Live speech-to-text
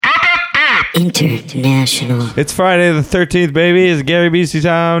International. It's Friday the 13th, baby. It's Gary BC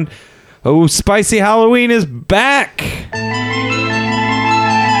Town. Oh, Spicy Halloween is back.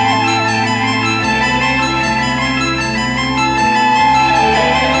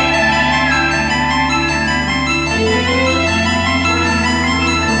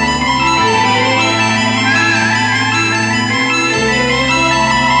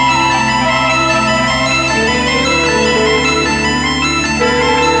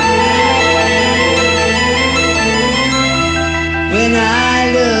 When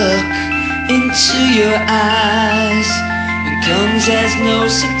I look into your eyes, it comes as no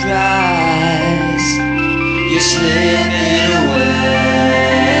surprise. You're slipping away.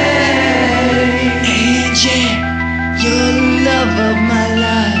 And yeah, you're the love of my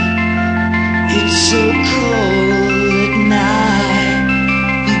life. It's so cold at night.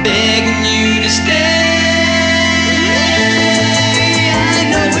 I'm begging you to stay. I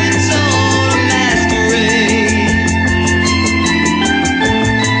know it's all a masquerade.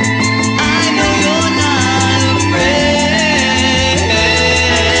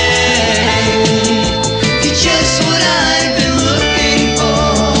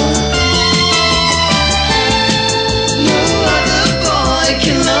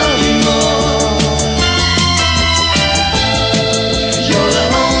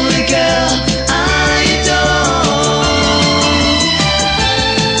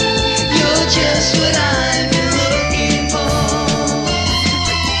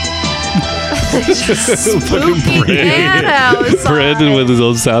 Spooky cat outside. Brandon with his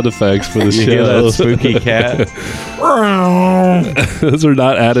own sound effects for the show. That spooky cat. Those are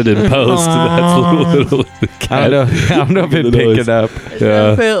not added in post. That's a little cat. I don't know if it picked it up.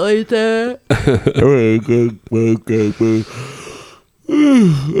 Yeah. Definitely that.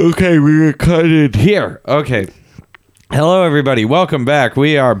 Okay, we're cut it here. Okay. Hello, everybody. Welcome back.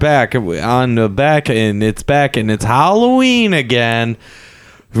 We are back on the back, and it's Halloween again.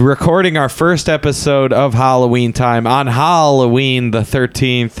 Recording our first episode of Halloween Time on Halloween the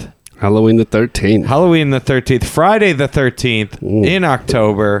 13th. Halloween the 13th. Halloween the 13th. Friday the 13th in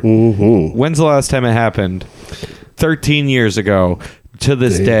October. Mm-hmm. When's the last time it happened? 13 years ago to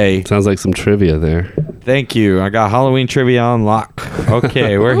this day. Sounds like some trivia there. Thank you. I got Halloween trivia on lock.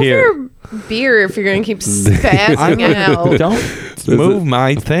 Okay, we're here. Beer if you're going to keep spazzing out. Don't move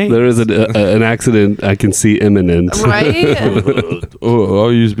my thing. There is an accident I can see imminent. Right? Oh,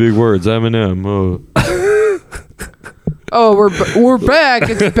 I'll use big words. Eminem. Oh, we're back.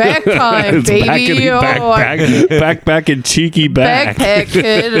 It's back time, It's baby. back and cheeky back. Backpack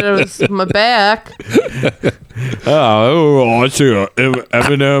kid. It was my back. I see an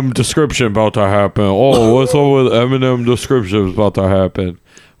Eminem description about to happen. Oh, what's up with Eminem descriptions about to happen?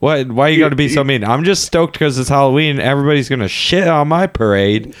 What? Why you got to be so mean? I'm just stoked because it's Halloween. Everybody's going to shit on my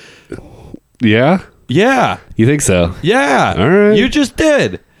parade. Yeah? Yeah. You think so? Yeah. All right. You just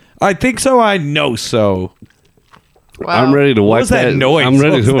did. I think so. I know so. Wow. I'm ready to wipe What was that noise? I'm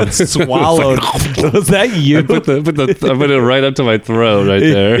ready to swallowed. Was that you? I put it right up to my throat right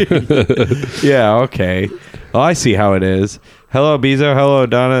there. Yeah, okay. Oh, I see how it is. Hello, Beezo. Hello,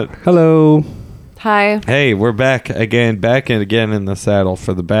 Donna. Hello. Hi. Hey, we're back again in the saddle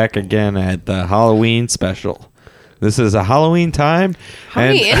for the back again at the Halloween special. This is a Halloween time. How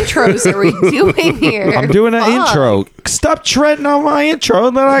many intros are we doing here? I'm doing an intro. Stop treading on my intro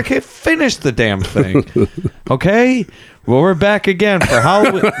and then I can finish the damn thing. Okay? Well, we're back again for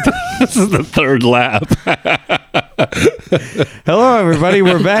Halloween. This is the third lap. Hello, everybody.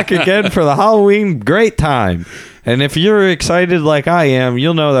 We're back again for the Halloween great time. And if you're excited like I am,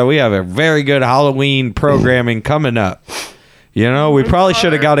 you'll know that we have a very good Halloween programming coming up. You know, we probably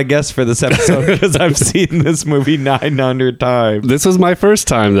should have got a guest for this episode because I've seen this movie 900 times. This was my first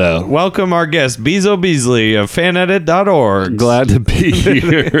time, though. Welcome our guest, Beezo Beasley of fanedit.org. Glad to be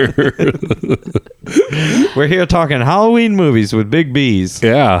here. We're here talking Halloween movies with big B's.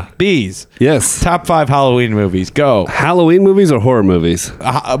 Yeah. B's. Yes. Top 5 Halloween movies. Go. Halloween movies or horror movies?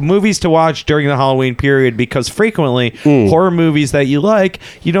 Movies to watch during the Halloween period, because frequently horror movies that you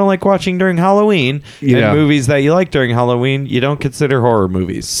don't like watching during Halloween, and movies that you like during Halloween, you don't consider horror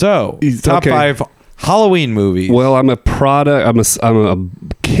movies. So, top 5 Halloween movies. Well, I'm a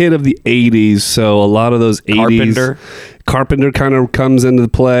kid of the 80s, so a lot of those 80s... Carpenter kind of comes into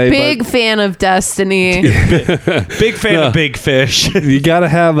play. Big fan of Destiny. Big fan of Big Fish. You got to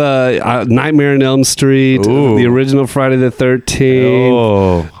have a Nightmare on Elm Street, the original Friday the 13th.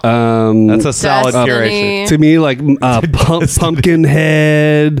 Oh, that's a solid curation. To me, like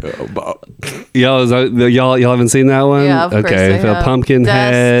Pumpkinhead. Y'all haven't seen that one? Yeah, of course I have.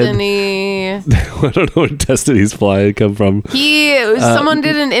 Pumpkinhead. Destiny. I don't know where Destiny's Flying come from. Someone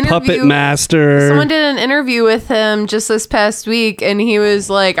did an interview. Puppet Master. Someone did an interview with him just this past week, and he was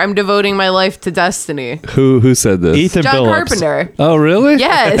like, "I'm devoting my life to Destiny." Who said this? Ethan John Phillips. Carpenter. Oh, really?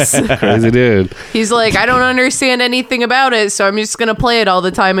 Yes. Crazy dude. He's like, I don't understand anything about it, so I'm just gonna play it all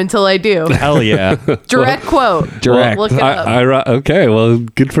the time until I do. Hell yeah. Direct quote. Direct. Look it up. Okay, well,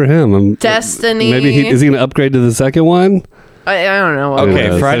 good for him. Destiny. Maybe is he going to upgrade to the second one? I don't know.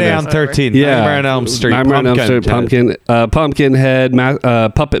 Okay, Yeah, Friday on whatever. 13th. Yeah. Nightmare on Elm Street. Nightmare on Elm Street, Pumpkinhead,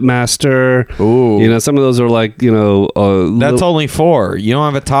 Puppet Master. Ooh. You know, some of those are like, That's only 4. You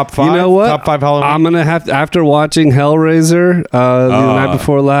don't have a top 5? You know what? Top 5 Halloween? I'm gonna have to, after watching Hellraiser the night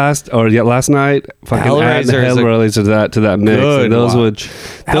before last, or last night, fucking add the Hellraiser is Hellraiser to that mix. good And those watch. would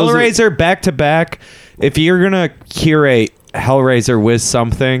Hellraiser back to back. If you're gonna curate Hellraiser with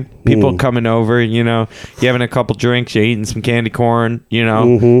something, people coming over, you having a couple drinks, you eating some candy corn, you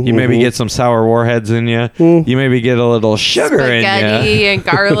maybe get some sour warheads in you. You maybe get a little sugar in Spaghetti you. and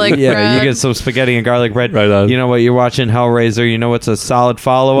garlic Yeah, bread. you get some spaghetti and garlic bread. Right on. You know what? You're watching Hellraiser. You know what's a solid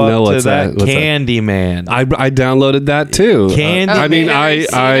follow-up No, to what's that? What's that? Candyman. I downloaded that too. Candy- I mean, You've never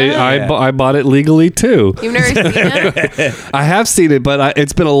seen it? I bought it legally too. You've never seen it? I have seen it, but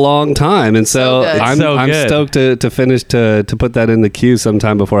it's been a long time, and so, So good. I'm So good. stoked to finish to put that in the queue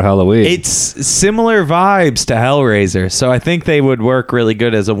sometime before Halloween. It's similar vibes to Hellraiser, so I think they would work really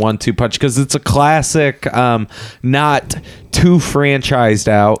good as a 1-2 punch because it's a classic, not too franchised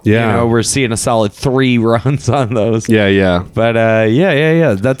out. Yeah. We're seeing a solid 3 runs on those. yeah. But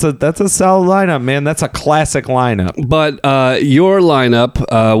yeah. That's a solid lineup, man. That's a classic lineup. But your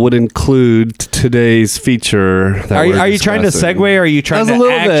lineup would include today's feature. That Are you trying to discussing. segue, or are you trying That was to a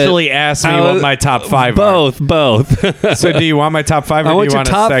little bit. actually ask me what my top 5 Both. are? So do you want my top 5, or I do want you your want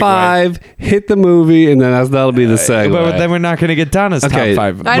top a segue? 5. Hit the movie, and then that'll be the segue. But then we're not going to get Donna's Okay.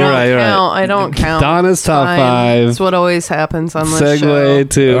 top 5. I don't You're right. count. I don't count. Donna's top Fine. 5. That's what always happens on this show. Segue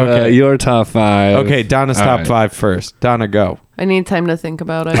to Okay. your top 5. Okay, Donna's All top right. 5 first. Donna, go. I need time to think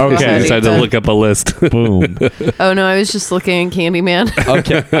about it. Okay. Go ahead, I decided to Ethan. look up a list. Boom. Oh no, I was just looking at Candyman.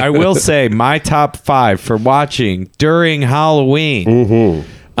 Okay, I will say my top 5 for watching during Halloween. Mm-hmm.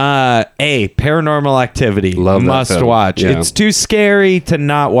 Paranormal Activity. Love that Must film. watch. Yeah. It's too scary to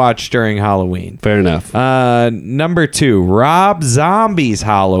not watch during Halloween. Fair enough. Number 2, Rob Zombie's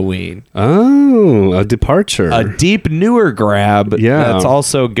Halloween. Oh, a departure. A deep newer grab. Yeah. That's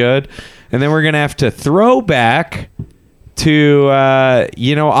also good. And then we're gonna have to throw back to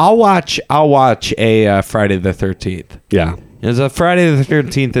I'll watch a Friday the 13th. yeah. As a Friday the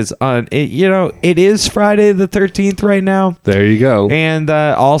 13th is on it is Friday the 13th right now. There you go. And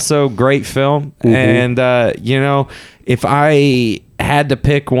also great film. And if I had to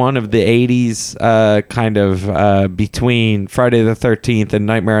pick one of the 80s kind of between Friday the 13th and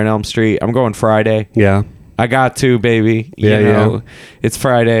Nightmare on Elm Street, I'm going Friday. Yeah. I got to, baby. Yeah. It's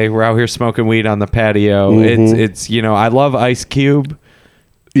Friday. We're out here smoking weed on the patio. It's I love Ice Cube.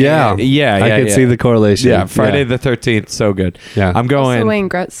 Yeah. Yeah, I can see the correlation. Yeah, Friday the 13th, so good. Yeah. I'm going Also Wayne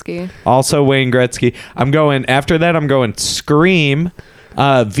Gretzky. Wayne Gretzky. I'm going after that. I'm going Scream,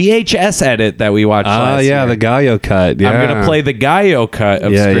 VHS edit that we watched last yeah, year. the Gallo cut. Yeah. I'm gonna play the Gallo cut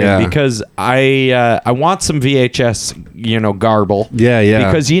of Yeah, Scream yeah. because I want some VHS garble. Yeah.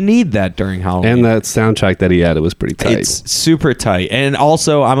 Because you need that during Halloween. And that soundtrack that he had, it was pretty tight. It's super tight. And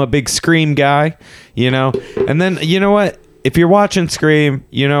also, I'm a big Scream guy, And then, you know what? If you're watching Scream,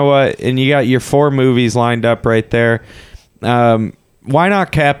 you know what? And you got your 4 movies lined up right there. Why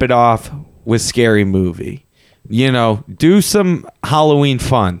not cap it off with Scary Movie? Do some Halloween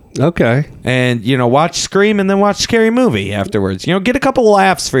fun. Okay. And, watch Scream and then watch Scary Movie afterwards. Get a couple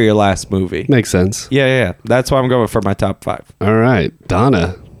laughs for your last movie. Makes sense. Yeah. That's why I'm going for my top 5. All right.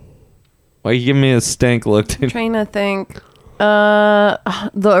 Donna. Why you give me a stank look? Trying to think. The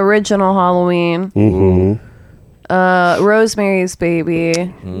original Halloween. Mm-hmm. Rosemary's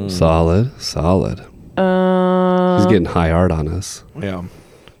Baby. Solid. He's getting high art on us. Yeah.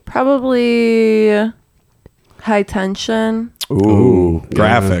 Probably High Tension. Ooh.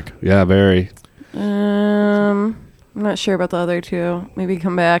 Graphic. Yeah, very. I'm not sure about the other 2. Maybe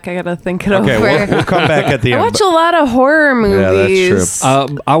come back. I gotta think it Okay, over. we'll come back at the I end. watch a lot of horror movies. that's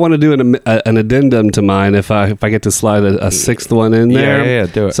true. I want to do an addendum to mine if I get to slide a 6th one in there. Yeah,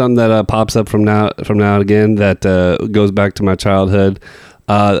 do it. Something that pops up from now and again that goes back to my childhood.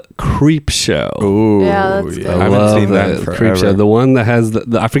 Creep Show. Ooh, Yeah, that's good. I haven't seen that in Creep forever. Show. The one that has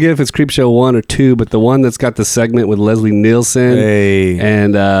I forget if it's Creep Show 1 or 2, but the one that's got the segment with Leslie Nielsen Hey.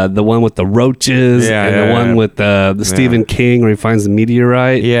 and the one with the roaches Yeah, and yeah, the one yeah. with the Stephen King where he finds the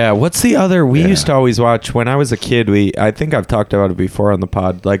meteorite. Yeah, what's the other? We Yeah. used to always watch when I was a kid. I think I've talked about it before on the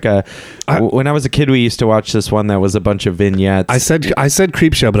pod. Like, when I was a kid, we used to watch this one that was a bunch of vignettes. I said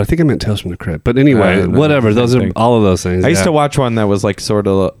Creep Show, but I think I meant Tales from the Crypt. But anyway, No, whatever. Those same are thing. all of those things. I used yeah. to watch one that was like sort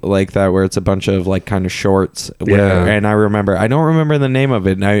of like that, where it's a bunch of like kind of shorts. Yeah. And I don't remember the name of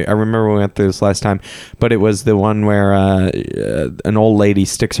it. And I remember we went through this last time, but it was the one where an old lady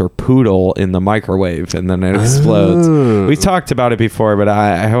sticks her poodle in the microwave and then it explodes. Oh. We talked about it before, but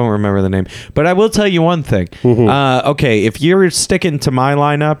I don't remember the name. But I will tell you one thing. Mm-hmm. Okay, if you're sticking to my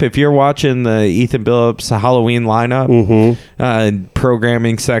lineup, if you're watching the Ethan Billups Halloween lineup,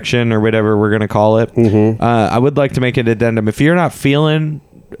 programming section or whatever we're going to call it, I would like to make an addendum. If you're not feeling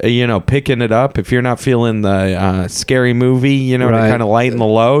picking it up, if you're not feeling the scary movie, to Right. kind of lighten the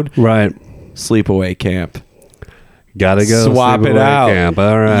load, Right. Sleepaway Camp. Gotta go. Swap it Sleepaway out. Camp.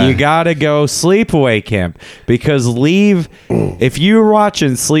 All right. You gotta go Sleepaway Camp, because if you're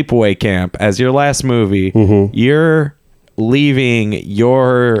watching Sleepaway Camp as your last movie, you're leaving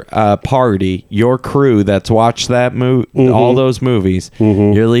your party, your crew that's watched that all those movies.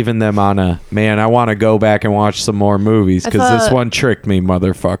 You're leaving them on I want to go back and watch some more movies because this thought- one tricked me,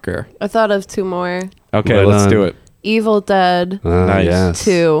 motherfucker. I thought of 2 more. Okay, Right let's on. do it. Evil Dead Nice. Yes.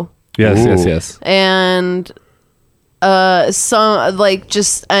 2. Yes, Ooh. yes. And some like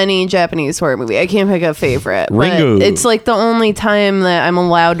just any Japanese horror movie. I can't pick a favorite. But Ringu. it's like the only time that I'm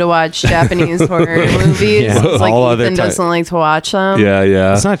allowed to watch Japanese horror movies. Yeah. It's like All other Ethan ti- doesn't like to watch them. Yeah, yeah.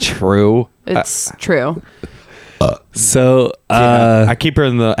 That's not true. It's true. So, I keep her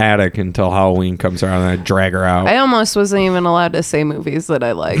in the attic until Halloween comes around and I drag her out. I almost wasn't even allowed to say movies that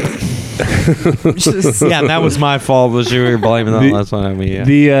I like. Just, Yeah, and that was my fault. Was you were blaming that last one on me? Yeah.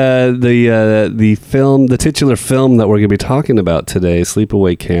 the film, the titular film that we're going to be talking about today,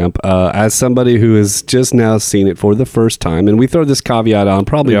 Sleepaway Camp, as somebody who has just now seen it for the first time, and we throw this caveat on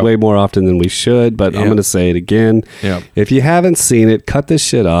probably Yep. way more often than we should, but I'm Yep. going to say it again. Yep. If you haven't seen it, cut this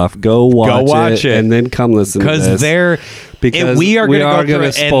shit off. Go watch it, and then come listen to this. Because we are going to go through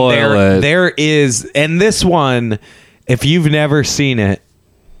it, spoil and it. there is, and this one, if you've never seen it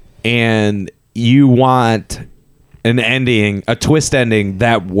and you want an ending, a twist ending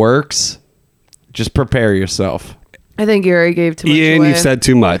that works, just prepare yourself. I think you already gave too much Ian, away. you've said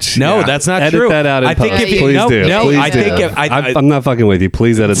too much. No, Yeah. that's not edit true. that out in I think post. if you- Please no, do. no, Please I do. think if- I'm not fucking with you.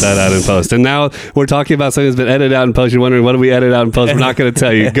 Please edit that out in post. And now we're talking about something that's been edited out in post. You're wondering, what do we edit out in post? We're not going to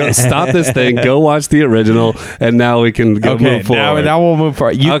tell you. Go stop this thing. Go watch the original, and now we can go move forward. now we'll move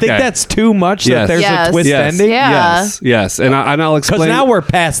forward. You think Okay. that's too much Yes. that there's Yes. a twist Yes. ending? Yeah. Yes. And I'll explain. Because now we're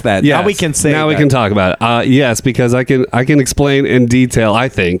past that. Yes. Now we can say Now we that. can talk about it. Yes, because I can explain in detail. I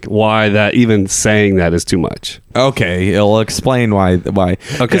think why that even saying that is too much. Okay, it'll explain why. Because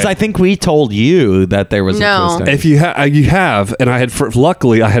Okay. I think we told you that there was No. a twist ending. If you have, and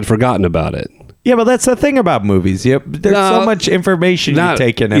luckily I had forgotten about it. Yeah, but that's the thing about movies. There's No, so much information you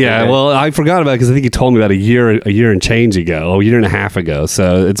take in every Yeah, day. well, I forgot about it because I think you told me about a year and change ago, a year and a half ago.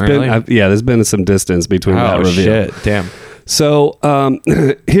 So it's Really? been, there's been some distance between that Oh reveal. shit! Damn. So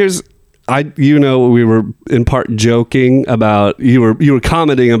we were in part joking about you were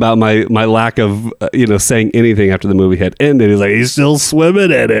commenting about my lack of saying anything after the movie had ended. He's like, he's still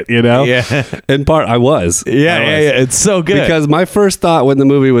swimming in it, Yeah. In part, I was. Yeah, I yeah, was. yeah. It's so good. Because my first thought when the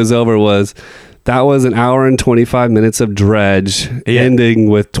movie was over was, that was an hour and 25 minutes of dredge, ending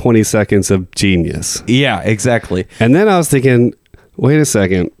with 20 seconds of genius. Yeah, exactly. And then I was thinking, wait a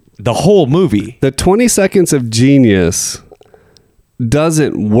second. The whole movie. The 20 seconds of genius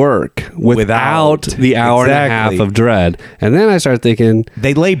doesn't work without the hour and a half of dread. And then I started thinking,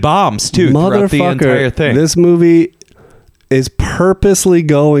 They lay bombs too throughout the entire thing. this movie is purposely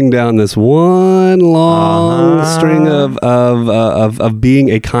going down this one long string of being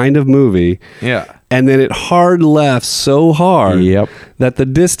a kind of movie. Yeah. And then it hard left so hard Yep. that the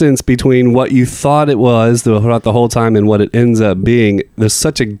distance between what you thought it was throughout the whole time and what it ends up being, there's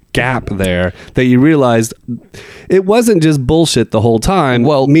such a gap there that you realized it wasn't just bullshit the whole time.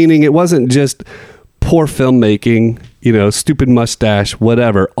 Well, meaning it wasn't just poor filmmaking, stupid mustache,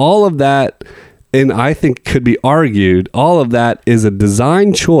 whatever. All of that, and I think could be argued, all of that is a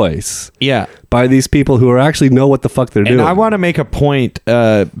design choice. Yeah. By these people who actually know what the fuck they're doing. And I want to make a point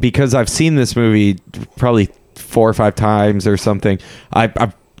because I've seen this movie probably 4 or 5 times or something. I've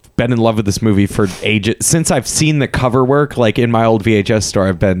been in love with this movie for ages. Since I've seen the cover work, like in my old VHS store,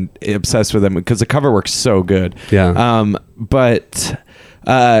 I've been obsessed with them because the cover work's so good. Yeah. But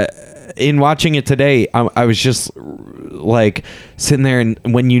In watching it today, I was just like sitting there, and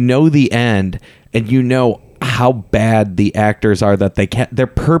when you know the end and you know how bad the actors are that they're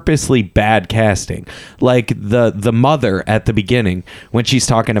purposely bad casting. Like the mother at the beginning when she's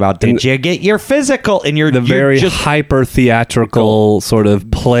talking about, did you get your physical? And you're very just hyper theatrical sort of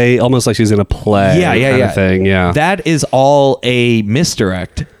play, almost like she's in a play. Kind of thing. Yeah. That is all a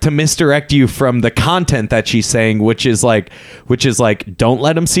misdirect to misdirect you from the content that she's saying, which is like, don't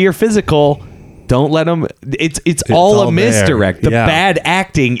let them see your physical. Don't let them. It's all a misdirect. The bad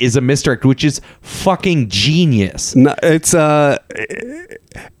acting is a misdirect, which is fucking genius. No, it's I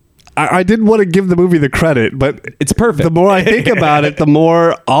didn't want to give the movie the credit, but it's perfect. The more I think about it, the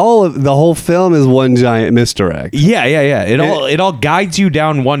more the whole film is one giant misdirect. Yeah. It all guides you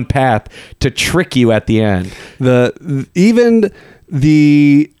down one path to trick you at the end.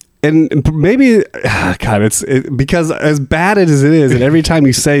 And maybe, God, because as bad as it is, and every time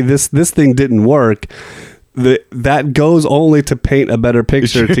you say this thing didn't work, that goes only to paint a better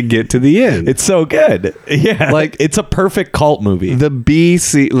picture to get to the end. It's so good. Yeah, like it's a perfect cult movie. The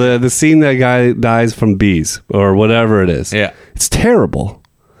the scene that guy dies from bees or whatever it is. Yeah, it's terrible.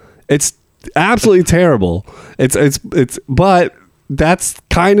 It's absolutely terrible. But that's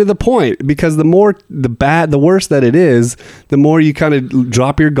kind of the point, because the worse that it is, the more you kind of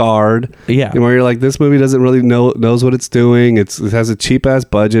drop your guard. Yeah. And where you're like, this movie doesn't really knows what it's doing. It has a cheap ass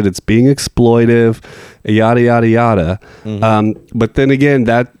budget. It's being exploitive, yada, yada, yada. Mm-hmm. But then again,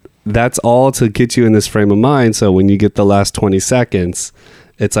 that's all to get you in this frame of mind. So when you get the last 20 seconds,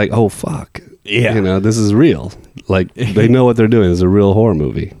 it's like, oh, fuck. Yeah. This is real. Like, they know what they're doing. It's a real horror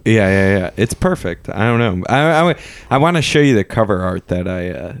movie. Yeah. It's perfect. I don't know. I want to show you the cover art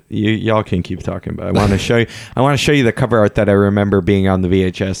that y'all can keep talking about. I want to show you the cover art that I remember being on the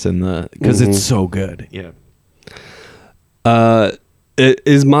VHS because it's so good. Yeah.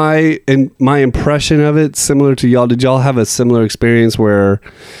 Is my impression of it similar to y'all? Did y'all have a similar experience where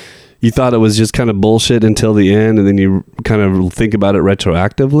you thought it was just kind of bullshit until the end, and then you kind of think about it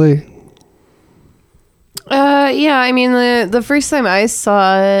retroactively? Yeah, I mean, the first time I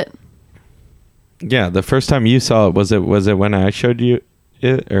saw it. Yeah, the first time you saw it, was it when I showed you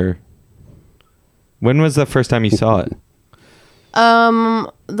it, or when was the first time you saw it?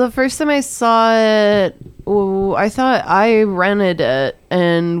 The first time I saw it, I thought I rented it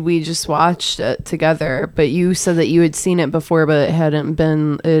and we just watched it together. But you said that you had seen it before, but it had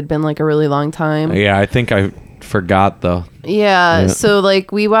been like a really long time. Yeah, I think I forgot though. Yeah, so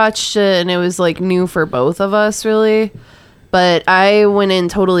like we watched it and it was like new for both of us, really. But I went in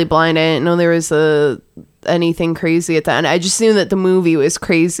totally blind. I didn't know there was anything crazy at the end. I just knew that the movie was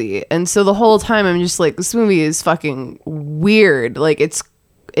crazy, and so the whole time I'm just like, this movie is fucking weird. Like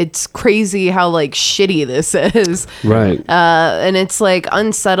it's crazy how like shitty this is. Right. And it's like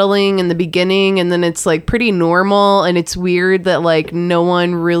unsettling in the beginning, and then it's like pretty normal, and it's weird that like no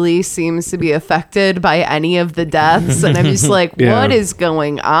one really seems to be affected by any of the deaths, and I'm just like, what is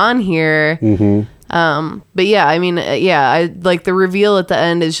going on here? Mm-hmm. But yeah, I mean, I like the reveal at the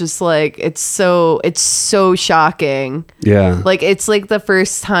end is just like, it's so shocking. Yeah. Like, it's like the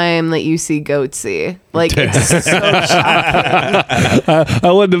first time that you see Goatsy. Like, it's so shocking.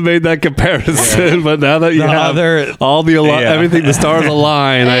 I wouldn't have made that comparison, but now that you have everything, the stars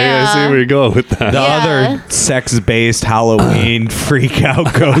align, I see where you're going with that. The other sex-based Halloween freak out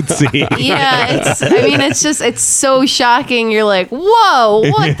Goatsy. Yeah, it's so shocking. You're like, whoa,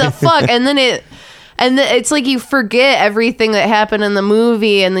 what the fuck? And it's like you forget everything that happened in the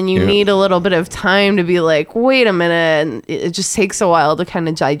movie, and then you need a little bit of time to be like, wait a minute. And it just takes a while to kind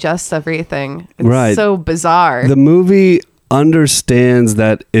of digest everything. It's so bizarre. The movie understands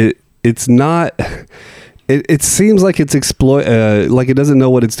that it's not... It seems like it's like it doesn't know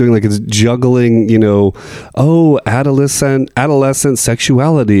what it's doing. Like it's juggling, adolescent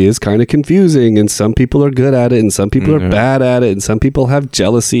sexuality is kind of confusing, and some people are good at it, and some people are bad at it, and some people have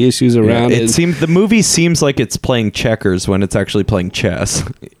jealousy issues around it. The movie seems like it's playing checkers when it's actually playing chess.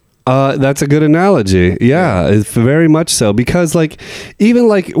 That's a good analogy. Yeah, it's very much so, because like even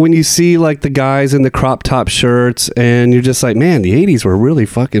like when you see like the guys in the crop top shirts, and you're just like, man, the 80s were really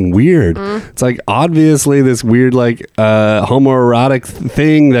fucking weird. It's like obviously this weird like homoerotic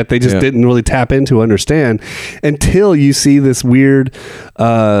thing that they just didn't really tap into, understand, until you see this weird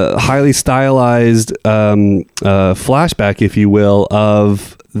highly stylized flashback, if you will,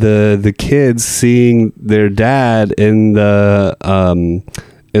 of the kids seeing their dad in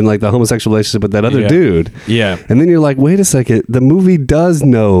like the homosexual relationship with that other dude. Yeah. And then you're like, wait a second, the movie does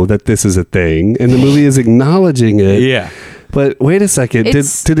know that this is a thing, and the movie is acknowledging it. Yeah. But wait a second,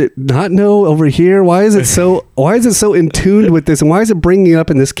 It's- did it not know over here? Why is it so in tune with this, and why is it bringing it up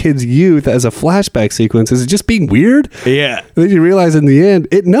in this kid's youth as a flashback sequence? Is it just being weird? Yeah. And then you realize in the end,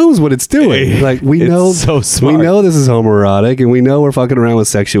 it knows what it's doing. Like we It's know, so smart. we know this is homoerotic, and we know we're fucking around with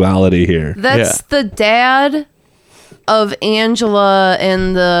sexuality here. That's the dad of Angela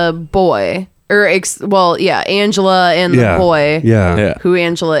and the boy. Angela and the boy. Yeah. Who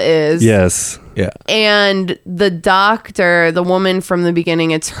Angela is. Yes. Yeah. And the doctor, the woman from the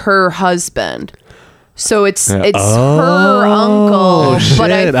beginning, it's her husband. So it's her uncle,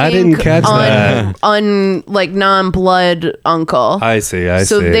 but I shit, think I didn't catch that. like non-blood uncle. I see.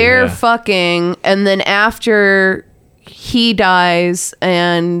 So they're fucking, and then after he dies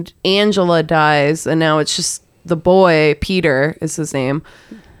and Angela dies, and now it's just the boy, Peter is his name.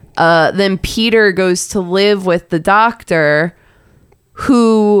 Then Peter goes to live with the doctor,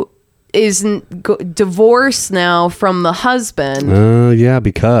 who is divorced now from the husband. Yeah,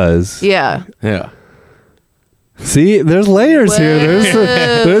 because. Yeah. Yeah. See, there's layers here.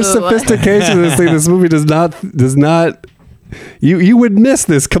 There's sophistication to this thing. This movie does not. You would miss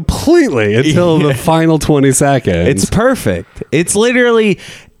this completely until the final 20 seconds. It's perfect. It's literally,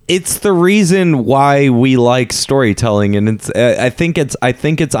 it's the reason why we like storytelling, and it's. I think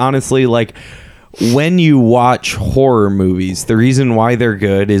it's honestly like, when you watch horror movies, the reason why they're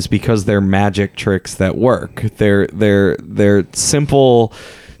good is because they're magic tricks that work. They're simple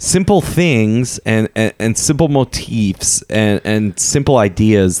things and simple motifs and simple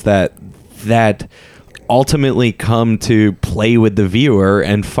ideas that ultimately come to play with the viewer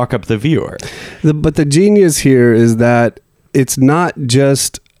and fuck up the viewer. But the genius here is that it's not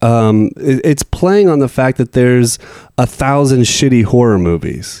just it's playing on the fact that there's 1,000 shitty horror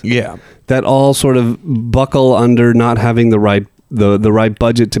movies. Yeah. That all sort of buckle under not having the right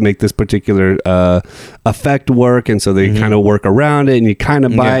budget to make this particular effect work, and so they kind of work around it, and you kind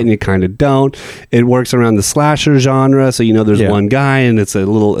of buy it and you kind of don't. It works around the slasher genre, so there's one guy, and it's a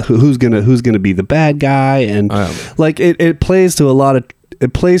little who's gonna be the bad guy, and like it plays to a lot of.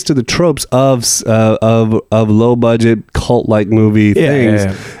 It plays to the tropes of low budget cult like movie things,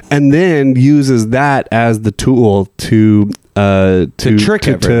 and then uses that as the tool to trick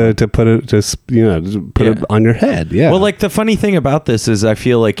everyone. to put it on your head. Yeah. Well, like the funny thing about this is I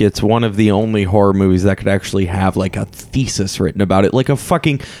feel like it's one of the only horror movies that could actually have like a thesis written about it, like a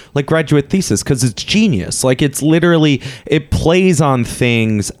fucking like graduate thesis, because it's genius. Like it's literally, it plays on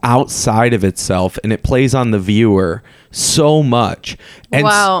things outside of itself, and it plays on the viewer so much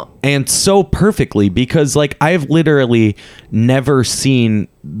and so perfectly, because like I've literally never seen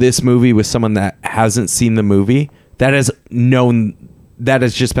this movie with someone that hasn't seen the movie that has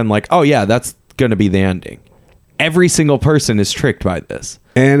just been like, oh yeah, that's gonna be the ending. Every single person is tricked by this.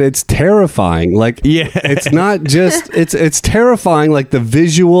 And it's terrifying. Like, it's not just it's terrifying. Like the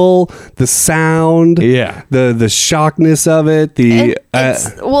visual, the sound, the shockness of it.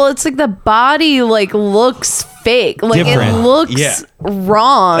 It's like the body like looks fake. Like different. It looks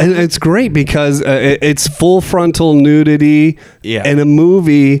wrong. And it's great because it's full frontal nudity in a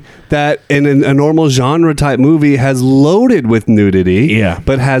movie that in a normal genre type movie has loaded with nudity,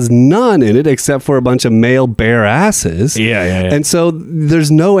 but has none in it except for a bunch of male bare asses. And so there's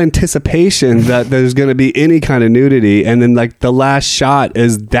no anticipation that there's going to be any kind of nudity, and then like the last shot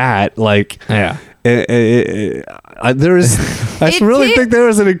is that like I really think there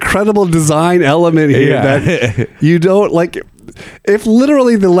is an incredible design element here that you don't like. If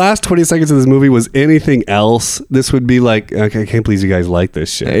literally the last 20 seconds of this movie was anything else, this would be like, okay, I can't believe you guys like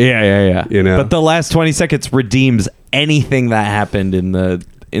this shit. You know, but the last 20 seconds redeems anything that happened in more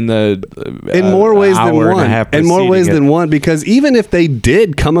ways than one. In more ways than one, because even if they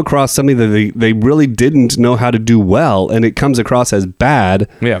did come across something that they really didn't know how to do well, and it comes across as bad,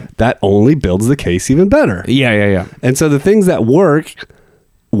 that only builds the case even better. And so the things that work,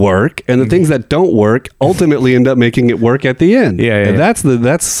 and the things that don't work ultimately end up making it work at the end. And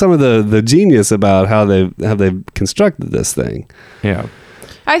that's some of the genius about how they've constructed this thing.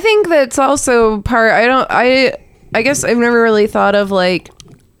 I think that's also part. I guess I've never really thought of like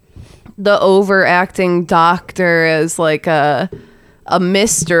the overacting doctor as like a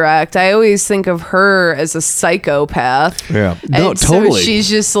misdirect. I always think of her as a psychopath. No, and totally. So she's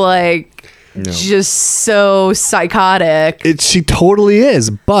just like just so psychotic. She totally is,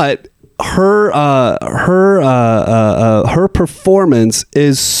 but her performance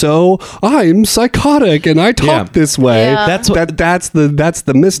is so I'm psychotic and I talk this way. That's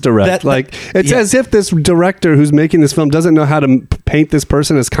the misdirect. It's as if this director who's making this film doesn't know how to paint this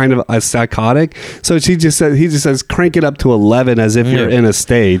person as kind of a psychotic. So he just says crank it up to 11 as if you're in a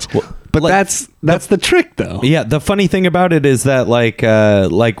stage. But that's the trick, though. Yeah, the funny thing about it is that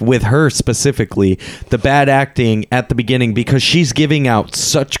like with her specifically, the bad acting at the beginning, because she's giving out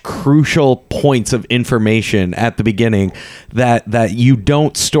such crucial points of information at the beginning that you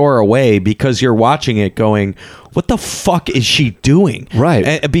don't store away because you're watching it going, what the fuck is she doing? Right.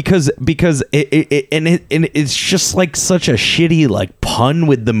 And because it's just like such a shitty like pun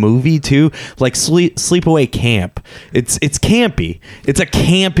with the movie too. Like Sleepaway Camp. It's campy. It's a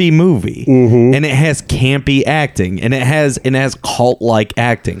campy movie. And it has campy acting, and it has cult-like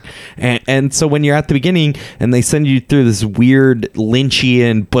acting. And so when you're at the beginning and they send you through this weird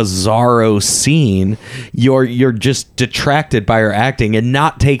Lynchian bizarro scene, you're just detracted by her acting and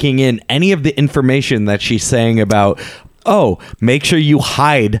not taking in any of the information that she's saying about, oh, make sure you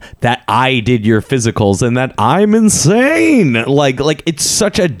hide that I did your physicals and that I'm insane. Like it's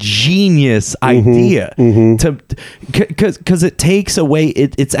such a genius idea to, because it takes away,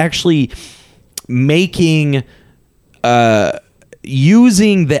 it's actually making,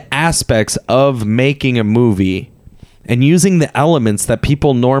 using the aspects of making a movie and using the elements that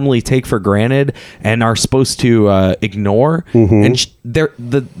people normally take for granted and are supposed to ignore. And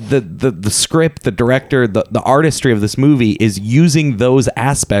the script, the director, the artistry of this movie is using those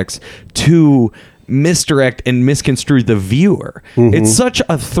aspects to misdirect and misconstrue the viewer. It's such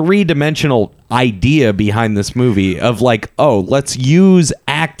a three-dimensional idea behind this movie of like, oh, let's use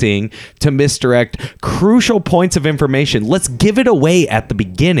acting to misdirect crucial points of information. Let's give it away at the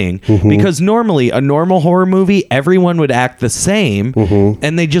beginning, because normally a normal horror movie, everyone would act the same,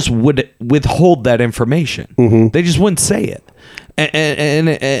 and they just would withhold that information. They just wouldn't say it.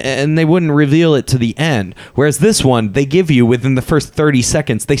 And they wouldn't reveal it to the end. Whereas this one, they give you within the first 30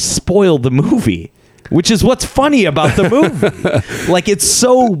 seconds, they spoil the movie, which is what's funny about the movie. Like, it's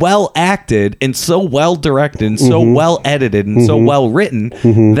so well acted and so well directed and so well edited and so well written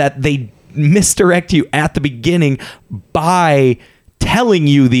that they misdirect you at the beginning by telling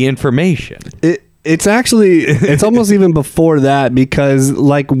you the information. It's almost even before that, because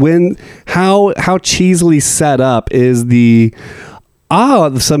like how cheesily set up is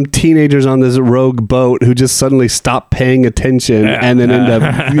some teenagers on this rogue boat who just suddenly stop paying attention and then end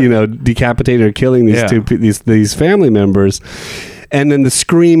up, decapitating or killing these family members. And then the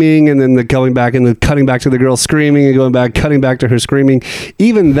screaming, and then the going back and the cutting back to the girl screaming and going back, cutting back to her screaming.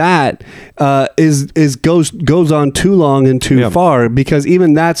 Even that goes on too long and too far, because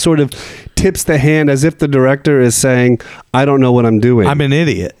even that sort of tips the hand as if the director is saying, I don't know what I'm doing. I'm an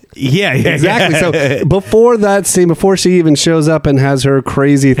idiot. Yeah, exactly. So before that scene, before she even shows up and has her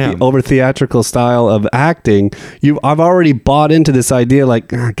crazy over theatrical style of acting, I've already bought into this idea. Like,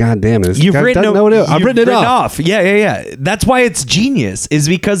 God damn it! I've written it off. Yeah. That's why it's genius. Is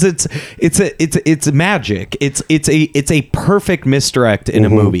because it's magic. It's a perfect misdirect in a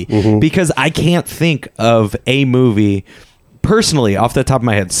movie, because I can't think of a movie. Personally, off the top of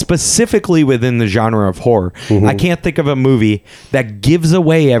my head, specifically within the genre of horror, I can't think of a movie that gives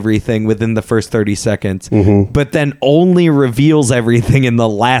away everything within the first 30 seconds, but then only reveals everything in the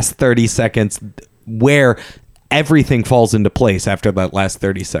last 30 seconds, where everything falls into place after that last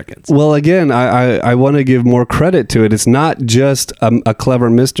 30 seconds. Well, again, I want to give more credit to it. It's not just a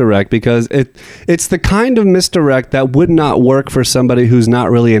clever misdirect, because it's the kind of misdirect that would not work for somebody who's not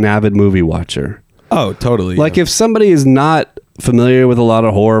really an avid movie watcher. Oh, totally. Like if somebody is not familiar with a lot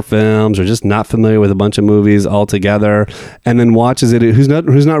of horror films, or just not familiar with a bunch of movies altogether, and then watches it, who's not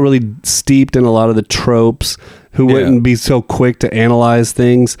really steeped in a lot of the tropes, who wouldn't be so quick to analyze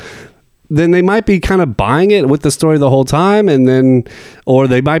things, then they might be kind of buying it with the story the whole time, and then, or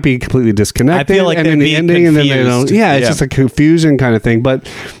they might be completely disconnected. I feel like and then the ending, confused. And then they don't. Yeah, it's just a confusion kind of thing. But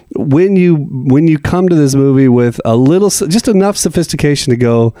when you come to this movie with just enough sophistication to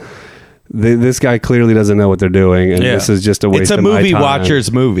go, this guy clearly doesn't know what they're doing, and this is just a waste of my time. It's a movie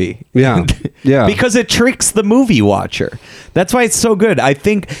watcher's movie. Yeah. Because it tricks the movie watcher. That's why it's so good. I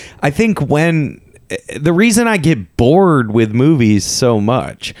think when the reason I get bored with movies so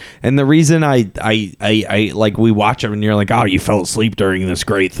much, and the reason I like, we watch them and you're like, oh, you fell asleep during this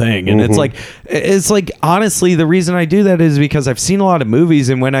great thing, and it's like honestly, the reason I do that is because I've seen a lot of movies,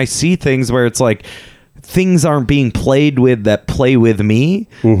 and when I see things where it's like things aren't being played with that play with me,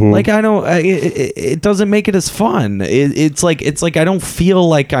 like it doesn't make it as fun. It's like I don't feel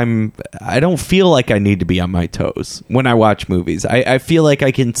like I need to be on my toes when I watch movies. I feel like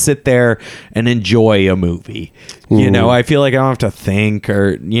I can sit there and enjoy a movie. I feel like I don't have to think,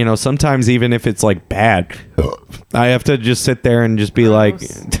 or sometimes even if it's like bad, I have to just sit there and just be like,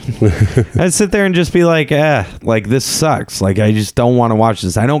 like this sucks. Like, I just don't want to watch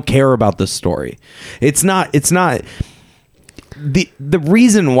this. I don't care about the story. It's not the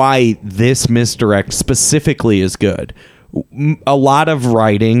reason why this misdirect specifically is good. A lot of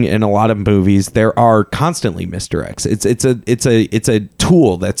writing in a lot of movies, there are constantly misdirects. It's a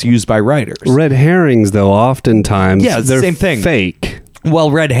tool that's used by writers. Red herrings, though, oftentimes it's the they're same thing. Fake.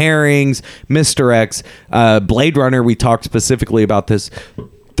 Well, red herrings, misdirects, Blade Runner. We talked specifically about this.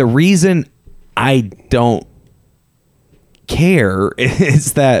 The reason I don't care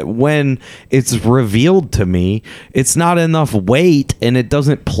is that when it's revealed to me, it's not enough weight, and it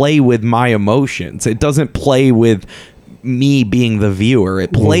doesn't play with my emotions. It doesn't play with me being the viewer.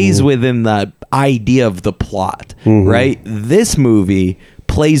 It plays within the idea of the plot, right? This movie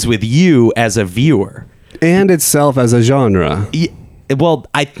plays with you as a viewer and itself as a genre. Well,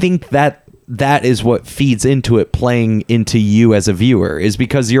 I think that is what feeds into it, playing into you as a viewer, is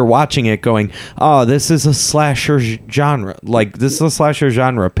because you're watching it going, oh, this is a slasher genre. Like, this is a slasher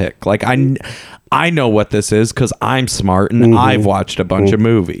genre pick. Like, I know what this is because I'm smart and I've watched a bunch of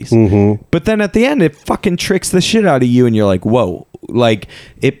movies. But then at the end, it fucking tricks the shit out of you, and you're like, whoa. Like,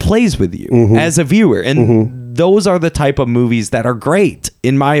 it plays with you as a viewer. And those are the type of movies that are great,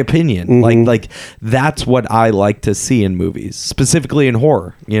 in my opinion. Like that's what I like to see in movies, specifically in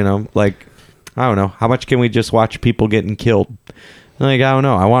horror. You know, like, I don't know, how much can we just watch people getting killed? Like, I don't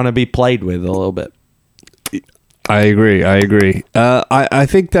know. I want to be played with a little bit. I agree. I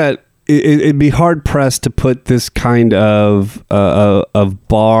think that it'd be hard pressed to put this kind of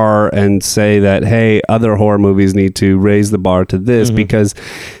bar and say that, hey, other horror movies need to raise the bar to this, because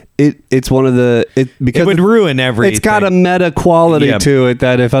it's one of the because it would ruin everything. It's got a meta quality to it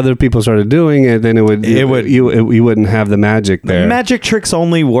that if other people started doing it, then you wouldn't have the magic there. Magic tricks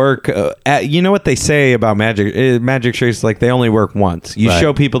only work. You know what they say about magic? Magic tricks, like, they only work once. You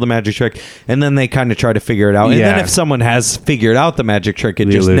show people the magic trick, and then they kind of try to figure it out. And then if someone has figured out the magic trick, it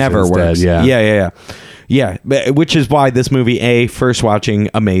just never works. Yeah, which is why this movie, first watching,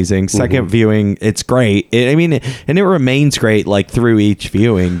 amazing. Second viewing, it's great. And it remains great, like, through each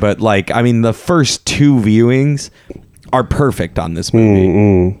viewing. But, like, I mean, the first two viewings are perfect on this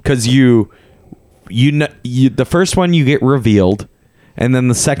movie, because you the first one you get revealed, and then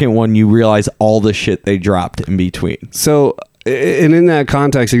the second one you realize all the shit they dropped in between. So. And in that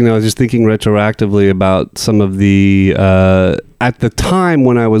context, you know, I was just thinking retroactively about some of the, at the time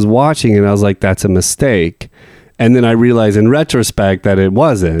when I was watching it, I was like, that's a mistake. And then I realized in retrospect that it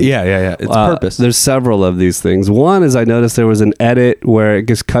wasn't. Yeah. It's purpose. There's several of these things. One is I noticed there was an edit where it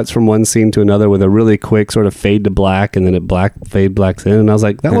just cuts from one scene to another with a really quick sort of fade to black, and then it blacks in. And I was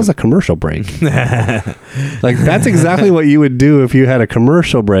like, that was a commercial break. Like, that's exactly what you would do if you had a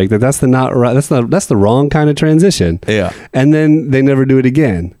commercial break. That's the wrong kind of transition. Yeah. And then they never do it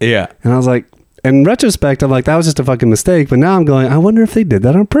again. Yeah. And I was like, in retrospect, I'm like, that was just a fucking mistake. But now I'm going, I wonder if they did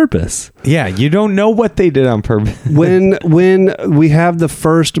that on purpose. Yeah, you don't know what they did on purpose. when we have the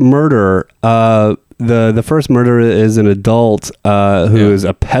first murder, the first murderer is an adult who is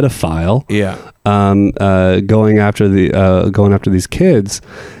a pedophile. Yeah. Going after these kids,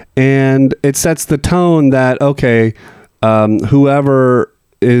 and it sets the tone that, okay, whoever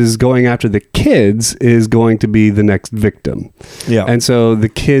is going after the kids is going to be the next victim. Yeah. And so the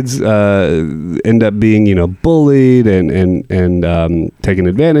kids end up being, you know, bullied and taken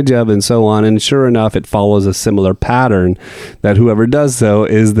advantage of and so on. And sure enough, it follows a similar pattern that whoever does so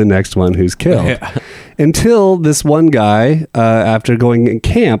is the next one who's killed. Yeah. Until this one guy, after going in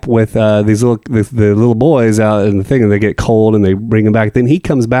camp with the little boys out in the thing, and they get cold and they bring them back, then he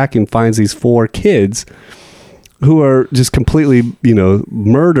comes back and finds these 4 kids who are just completely, you know,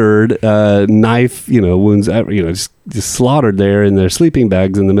 murdered, knife, you know, wounds, you know, just slaughtered there in their sleeping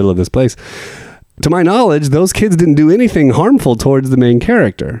bags in the middle of this place. To my knowledge, those kids didn't do anything harmful towards the main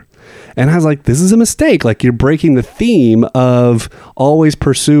character. And I was like, this is a mistake. Like, you're breaking the theme of always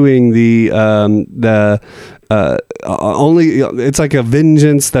pursuing the only, it's like a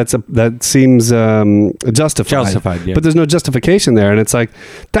vengeance that seems justified, yeah. But there's no justification there, and it's like,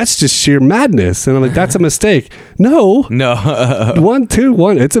 that's just sheer madness. And I'm like, that's a mistake. No. One,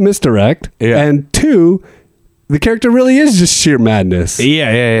 it's a misdirect. Yeah. And 2, the character really is just sheer madness. Yeah.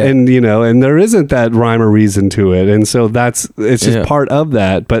 And, you know, and there isn't that rhyme or reason to it. And so it's just part of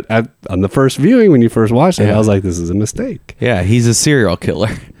that. But on the first viewing, when you first watched it, I was like, this is a mistake. Yeah, he's a serial killer.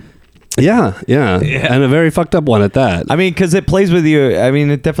 Yeah. And a very fucked up one at that. I mean, because it plays with you. I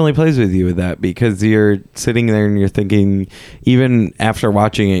mean, it definitely plays with you with that, because you're sitting there and you're thinking, even after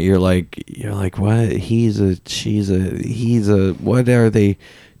watching it, you're like, what? She's a, what are they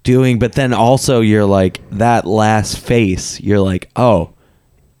doing? But then also you're like, that last face, you're like, oh,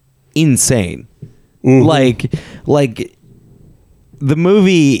 insane. Like the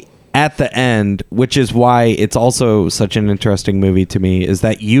movie at the end, which is why it's also such an interesting movie to me, is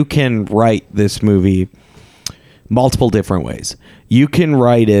that you can write this movie multiple different ways. You can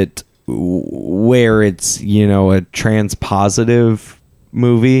write it where it's, you know, a transpositive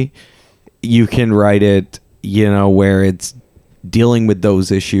movie. You can write it, you know, where it's dealing with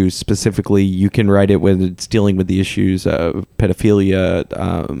those issues specifically. You can write it when it's dealing with the issues of pedophilia,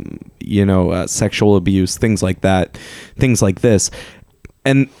 sexual abuse, things like that, things like this.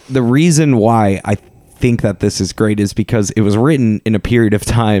 And the reason why I think that this is great is because it was written in a period of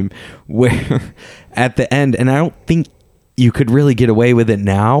time where at the end, and I don't think you could really get away with it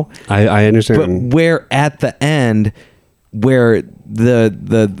now. I understand. But where at the end, where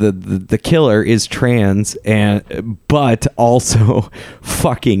the killer is trans but also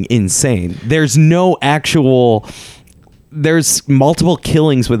fucking insane. There's multiple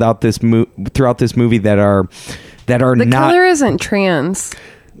killings throughout this movie that are The not. killer isn't trans.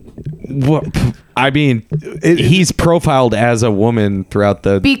 I mean, he's profiled as a woman throughout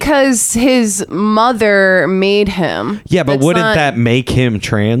because his mother made him. Yeah, but wouldn't that make him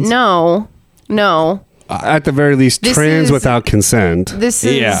trans? No. At the very least, trans without consent. This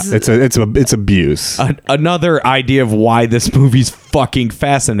is it's abuse. Another idea of why this movie's fucking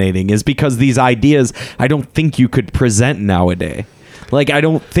fascinating is because these ideas I don't think you could present nowadays. Like, I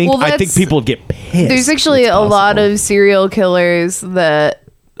think people would get pissed. There's actually a lot of serial killers that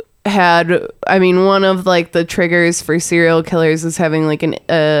had, I mean, one of like the triggers for serial killers is having like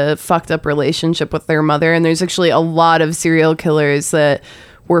a fucked up relationship with their mother. And there's actually a lot of serial killers that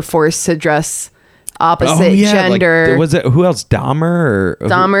were forced to dress opposite gender. Like, who else? Dahmer?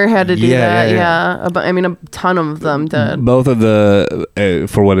 Dahmer had to do that. Yeah. I mean, a ton of them did. Both of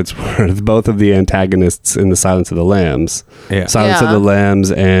for what it's worth, both of the antagonists in the Silence of the Lambs. Yeah. Of the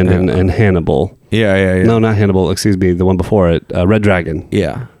Lambs and Hannibal. Yeah. No, not Hannibal. Excuse me. The one before it. Red Dragon.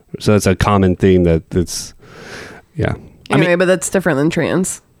 Yeah. So that's a common theme that's. Yeah. Anyway, but that's different than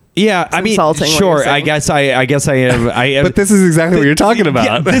trans. Yeah, I mean, sure. I guess I am. But this is exactly what you're talking about.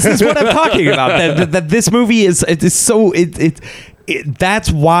 Yeah, this is what I'm talking about. That this movie is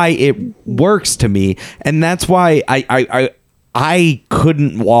that's why it works to me, and that's why I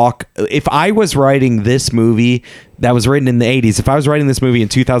couldn't walk. If I was writing this movie that was written in the 80s, if I was writing this movie in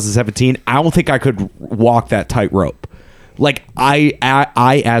 2017, I don't think I could walk that tightrope. Like I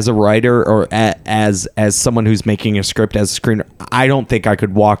as a writer or as someone who's making a script as a screener, I don't think I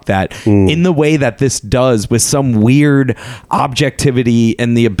could walk that in the way that this does, with some weird objectivity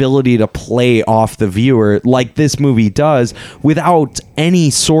and the ability to play off the viewer like this movie does, without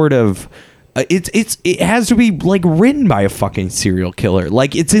any sort of it has to be like written by a fucking serial killer.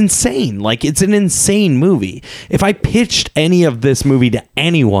 Like, it's insane. Like, it's an insane movie. If I pitched any of this movie to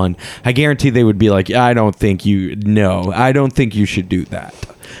anyone, I guarantee they would be like, I don't think you should do that.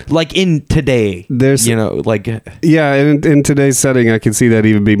 Like, in today, there's, yeah, in today's setting, I can see that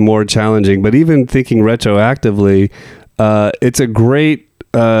even be more challenging. But even thinking retroactively, it's a great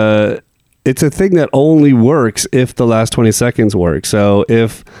it's a thing that only works if the last 20 seconds work. So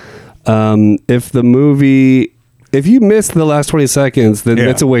if the movie, if you miss the last 20 seconds, then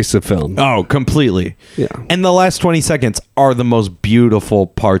it's a waste of film. Oh, completely. Yeah. And the last 20 seconds are the most beautiful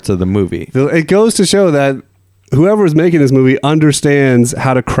parts of the movie. It goes to show that whoever is making this movie understands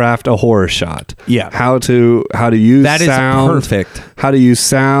how to craft a horror shot. Yeah. How to use that sound. Is perfect. How to use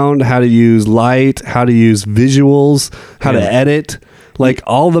sound, how to use light, how to use visuals, how to edit. Like,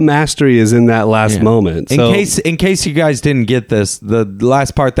 all the mastery is in that last moment. In case you guys didn't get this, the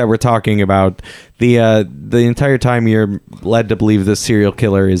last part that we're talking about, the entire time you're led to believe the serial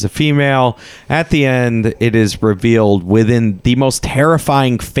killer is a female. At the end, it is revealed within the most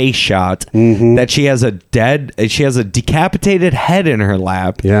terrifying face shot that she has a decapitated head in her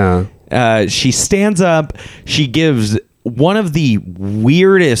lap. Yeah. She stands up. She gives one of the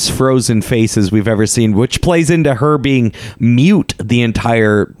weirdest frozen faces we've ever seen, which plays into her being mute the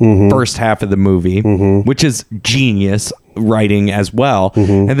entire first half of the movie, which is genius writing as well.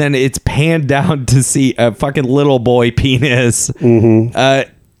 And then it's panned down to see a fucking little boy penis.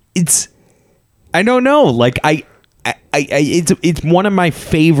 It's, I don't know, like it's one of my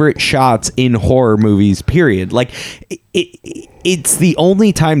favorite shots in horror movies, period. Like, it's the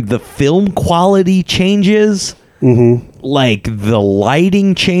only time the film quality changes. Like, the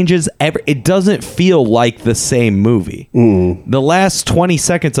lighting changes. It doesn't feel like the same movie. The last 20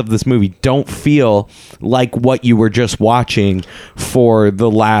 seconds of this movie don't feel like what you were just watching for the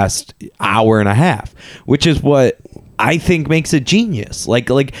last hour and a half, which is what I think makes it genius.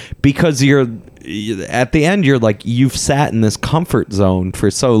 Like because at the end, you're like, you've sat in this comfort zone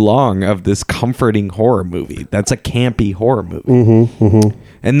for so long of this comforting horror movie. That's a campy horror movie.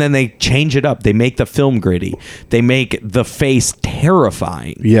 And then they change it up. They make the film gritty. They make the face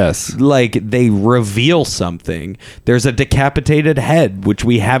terrifying. Yes. Like, they reveal something. There's a decapitated head, which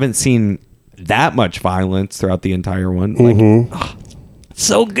we haven't seen that much violence throughout the entire one. Like,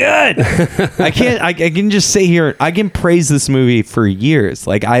 so good. I can just sit here. I can praise this movie for years.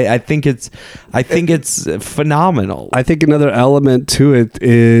 Like, I think it's phenomenal. I think another element to it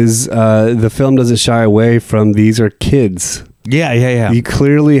is the film doesn't shy away from these are kids. Yeah. You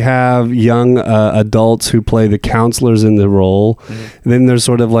clearly have young adults who play the counselors in the role. Then there's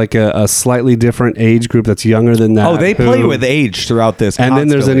sort of like a slightly different age group that's younger than that. Oh, they play with age throughout this. And then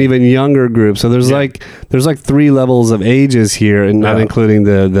there's an even younger group. So there's like 3 levels of ages here, and not including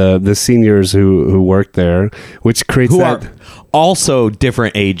the seniors who work there, which creates are also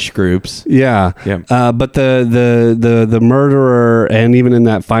different age groups. Yeah. But the murderer, and even in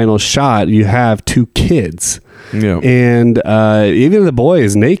that final shot, you have 2 kids. Yeah. And even the boy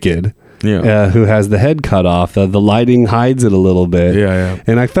is naked. Yeah. Who has the head cut off. The lighting hides it a little bit. Yeah.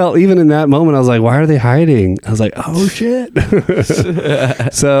 And I felt, even in that moment, I was like, why are they hiding? I was like, oh shit.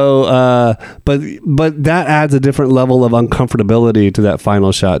 So but that adds a different level of uncomfortability to that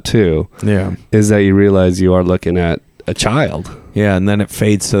final shot too. Yeah. Is that you realize you are looking at a child. Yeah, and then it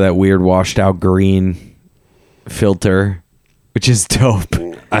fades to that weird washed out green filter, which is dope.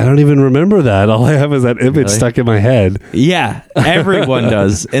 I don't even remember that. All I have is that image stuck in my head. Yeah, everyone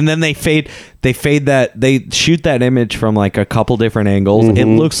does. And then they shoot that image from like a couple different angles. It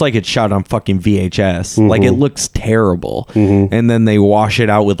looks like it's shot on fucking VHS. Like, it looks terrible. And then they wash it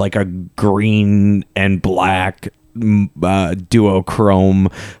out with like a green and black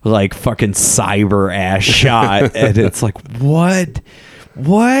duochrome, like fucking cyber ass shot. And it's like, what?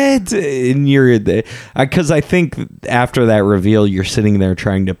 And you're because I think after that reveal, you're sitting there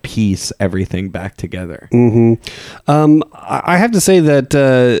trying to piece everything back together. I have to say that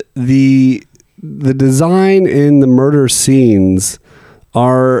the design in the murder scenes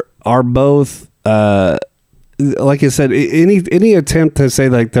are both like I said, any attempt to say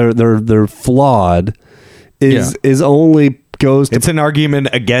like they're flawed is only goes to, it's an argument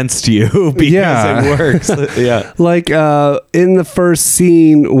against you because it works. Like in the first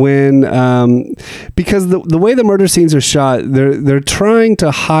scene when because the way the murder scenes are shot, they're trying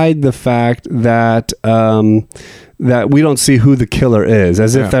to hide the fact that that we don't see who the killer is,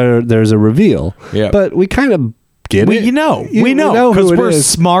 as if there's a reveal. But we kind of get it. We know because we're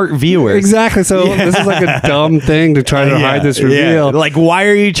smart viewers. Exactly. So this is like a dumb thing to try to hide this reveal. Like, why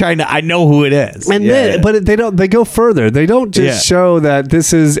are you trying to? I know who it is. And then, but they don't. They go further. They don't just show that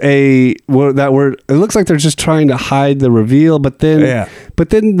this is it looks like they're just trying to hide the reveal. But then,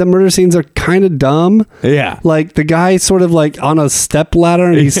 the murder scenes are kind of dumb. Yeah. Like the guy sort of like on a step ladder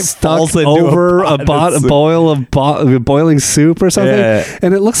and he's stuck over a boil of boiling soup or something,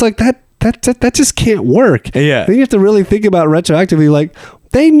 and it looks like that just can't work. Yeah. Then you have to really think about retroactively, like,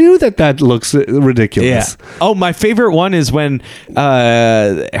 they knew that looks ridiculous. Yeah. Oh, my favorite one is when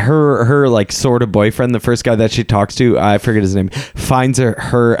her like sort of boyfriend, the first guy that she talks to, I forget his name, finds him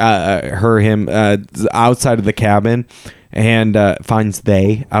outside of the cabin, and finds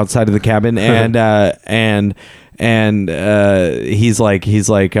they outside of the cabin, and he's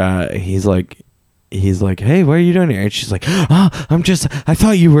like, hey, what are you doing here? And she's like, oh, I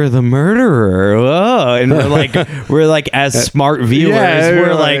thought you were the murderer. Oh. And we're like, as smart viewers,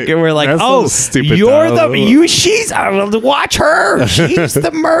 we're like, oh, watch her. She's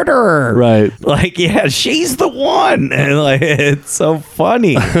the murderer. Right. Like, yeah, she's the one. And like, it's so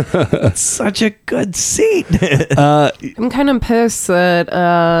funny. It's such a good scene. I'm kind of pissed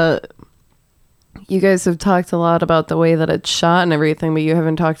that, you guys have talked a lot about the way that it's shot and everything, but you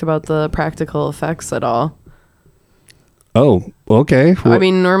haven't talked about the practical effects at all. Oh, okay. I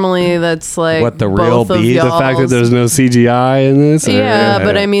mean, normally that's like what the real the fact that there's no CGI in this.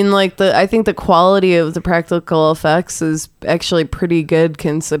 But I mean, like I think the quality of the practical effects is actually pretty good,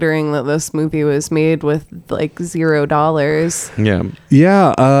 considering that this movie was made with like $0. Yeah.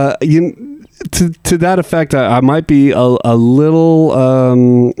 To that effect, I might be a little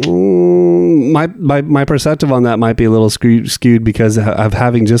my perspective on that might be a little skewed because of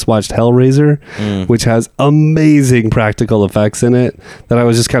having just watched Hellraiser, which has amazing practical effects in it, that I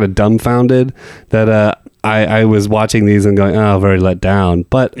was just kind of dumbfounded that I was watching these and going, oh, very let down.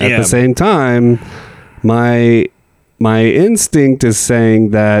 But at the same time, my instinct is saying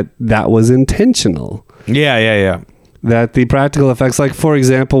that was intentional. Yeah. that the practical effects, like for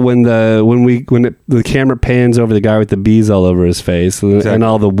example, when the camera pans over the guy with the bees all over his face and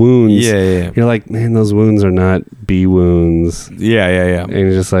all the wounds, you're like, man, those wounds are not bee wounds. Yeah. And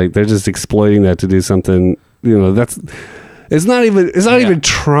you're just like, they're just exploiting that to do something. It's not even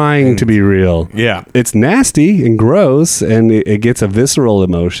trying to be real. Yeah, it's nasty and gross, and it gets a visceral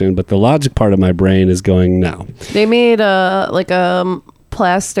emotion. But the logic part of my brain is going, no. They made a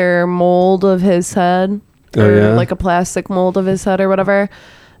plaster mold of his head. Like a plastic mold of his head or whatever,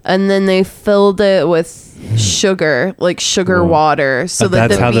 and then they filled it with sugar, like sugar water, so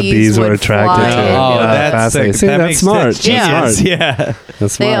that's how the bees were attracted to it. Oh, that's sick. See, that's smart. Yeah,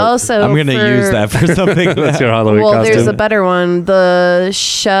 that's smart. They also, I'm gonna use that for something. That's your Halloween costume. There's a better one. The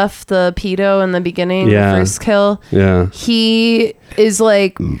chef, the pedo in the beginning, the first kill. Yeah, he is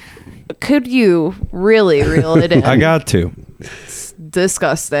like, could you really reel it in? I got to.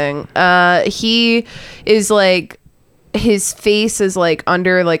 Disgusting. He is like, his face is like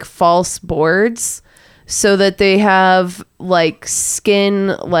under like false boards, so that they have like skin,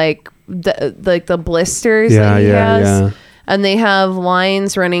 like the blisters that he has. And they have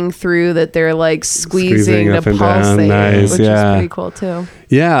lines running through that they're like squeezing to pulsate, nice. which is pretty cool too.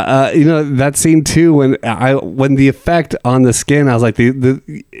 Yeah, that scene too, when the effect on the skin, I was like,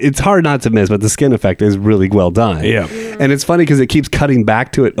 it's hard not to miss, but the skin effect is really well done. Yeah, and it's funny because it keeps cutting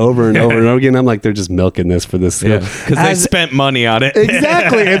back to it over and over and over again. I'm like, they're just milking this for this. Yeah, because they spent money on it.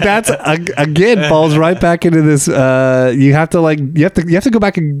 Exactly, and that's again falls right back into this. You have to go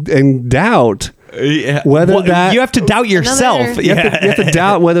back and doubt. Whether that you have to doubt yourself. You have to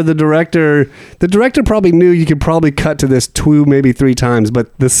doubt whether the director probably knew you could probably cut to this 2, maybe 3 times,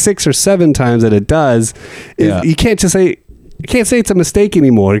 but the 6 or 7 times that it does, you can't say it's a mistake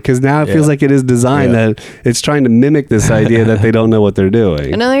anymore, because now it feels like it is designed that it's trying to mimic this idea that they don't know what they're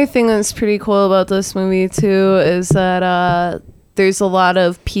doing. Another thing that's pretty cool about this movie too is that there's a lot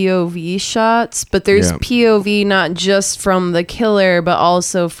of POV shots, but there's POV not just from the killer, but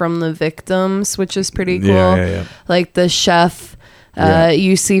also from the victims, which is pretty cool. Yeah. Like the chef,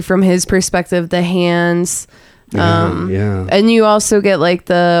 you see from his perspective the hands. And you also get like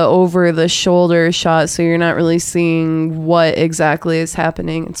the over the shoulder shot, so you're not really seeing what exactly is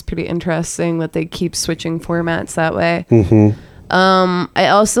happening. It's pretty interesting that they keep switching formats that way. Mm-hmm. I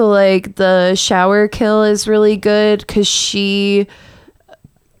also like the shower kill is really good, because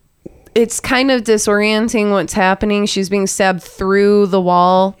it's kind of disorienting what's happening. She's being stabbed through the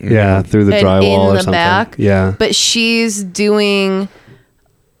wall. Yeah, through the drywall in or the something. back. Yeah. But she's doing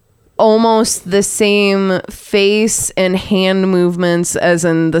almost the same face and hand movements as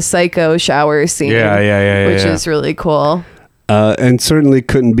in the Psycho shower scene. Which is really cool. And certainly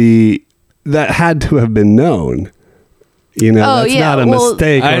couldn't be, that had to have been known. That's not a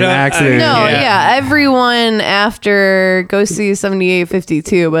mistake or an accident. Everyone after go see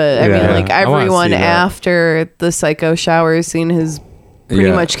 7852, but I mean, like, everyone after the Psycho shower scene has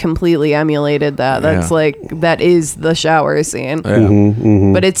pretty much completely emulated that. That's like, that is the shower scene.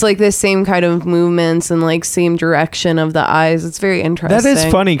 But it's like the same kind of movements and like same direction of the eyes. It's very interesting. That is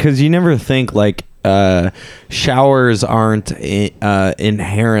funny, because you never think like showers aren't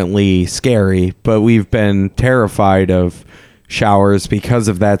inherently scary, but we've been terrified of showers because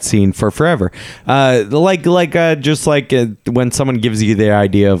of that scene for forever. Just like when someone gives you the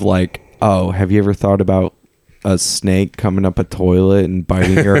idea of like, oh, have you ever thought about a snake coming up a toilet and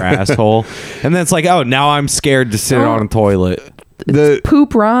biting your asshole? And then it's like, oh, now I'm scared to sit on a toilet. It's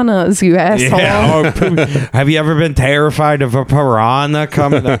poop piranhas, you asshole. Yeah, have you ever been terrified of a piranha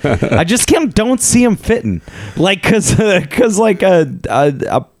coming up? I just don't see them fitting. Like, cause like a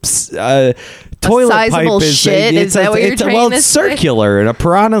toilet a sizable pipe is shit. Is that what you're trying to say? It's circular, and a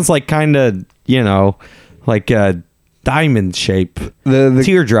piranha's like kind of like a diamond shape, the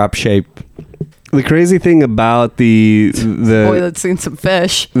teardrop shape. The crazy thing about the boy that's seen some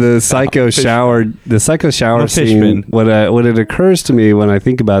fish. The Psycho shower scene. What it occurs to me when I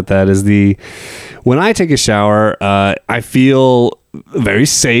think about that is when I take a shower, I feel very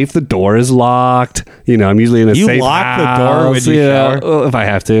safe. The door is locked. I'm usually in a safe house. You lock the door when you shower? If I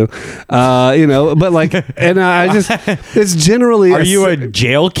have to. But like, and I just, it's generally... Are you a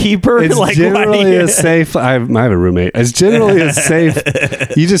jail keeper? It's like, generally a safe... I have a roommate. It's generally a safe...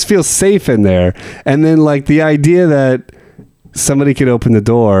 You just feel safe in there. And then like the idea that somebody could open the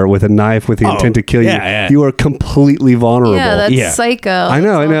door with a knife with the intent to kill you. You are completely vulnerable. Yeah, that's Psycho. I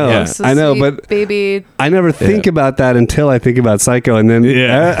know. I know, but baby. I never think about that until I think about Psycho, and then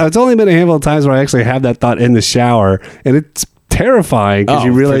it's only been a handful of times where I actually have that thought in the shower, and it's terrifying because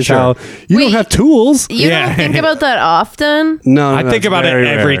you for realize sure. how you don't Wait, have tools. You don't think about that often? No, I think about it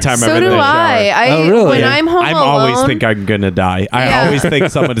every time So I'm in do the shower. I. Oh, really? When I'm home I alone, always think I'm gonna die. I Yeah. always think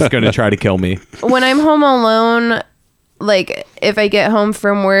someone is gonna try to kill me. when I'm home alone, like if I get home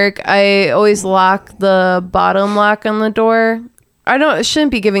from work, I always lock the bottom lock on the door.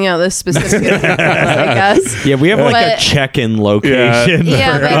 Shouldn't be giving out this specific details, I guess. Yeah, we have like But- a check-in location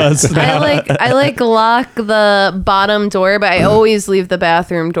Yeah, for but us now. I lock the bottom door, but I always leave the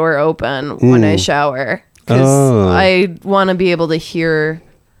bathroom door open when I shower because I want to be able to hear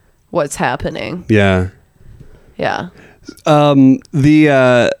what's happening. Yeah. Yeah.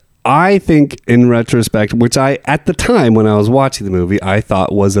 I think in retrospect, which I at the time when I was watching the movie, I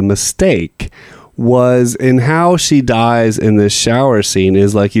thought was a mistake, was in how she dies in this shower scene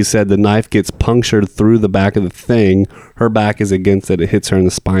is like you said, the knife gets punctured through the back of the thing. Her back is against it. It hits her in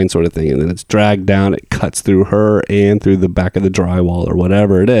the spine sort of thing. And then it's dragged down. It cuts through her and through the back of the drywall or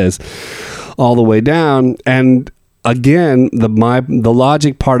whatever it is all the way down. And again, the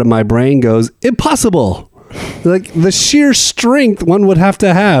logic part of my brain goes, impossible. Like the sheer strength one would have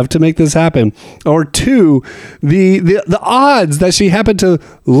to make this happen, or two, the odds that she happened to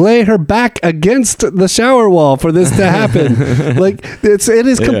lay her back against the shower wall for this to happen, like it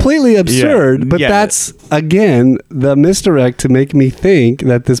is completely absurd. But that's again the misdirect to make me think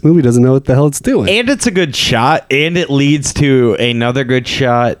that this movie doesn't know what the hell it's doing. And it's a good shot, and it leads to another good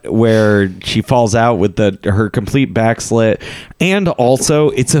shot where she falls out with her complete back slit, and also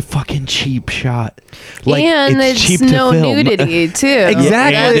it's a fucking cheap shot. Like, and it's cheap to no film. nudity too. Exactly.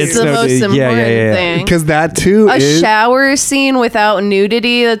 That's It's the no most nudity. important Yeah. thing. Because that too A is shower scene without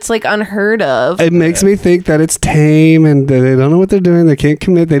nudity, that's like unheard of. it makes me think that it's tame and they don't know what they're doing. They can't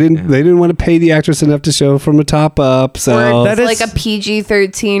commit. They didn't want to pay the actress enough to show from a top up. So Or That it's is- like a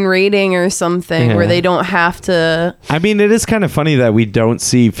PG-13 rating or something where they don't have to. I mean, it is kind of funny that we don't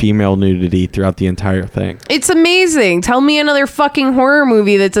see female nudity throughout the entire thing. It's amazing. Tell me another fucking horror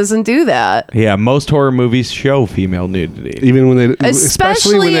movie that doesn't do that. Yeah, most horror movies show female nudity. even when they,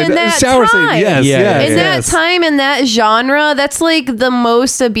 Especially in that shower scene, time. yes, Yeah, yes, In yes. that time, in that genre, that's like the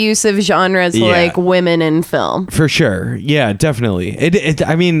most abusive genre to Yeah. like women in film. For sure, yeah, definitely.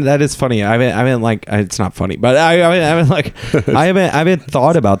 I mean, that is funny. I haven't like, it's not funny, but I haven't like, I haven't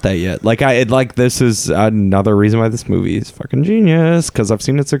thought about that yet. Like, this is another reason why this movie is fucking genius, because I've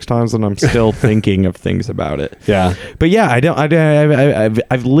seen it 6 times and I'm still thinking of things about it. Yeah. But yeah,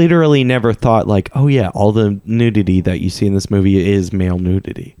 I've literally never thought like, oh yeah, all the nudity that you see in this movie is male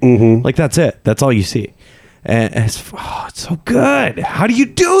nudity. Mm-hmm. Like that's it. That's all you see. And it's so good. How do you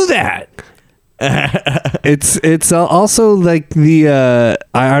do that? It's also like the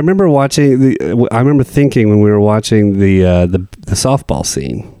I remember watching I remember thinking when we were watching the softball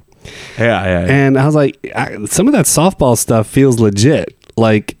scene. Yeah. And I was like, some of that softball stuff feels legit.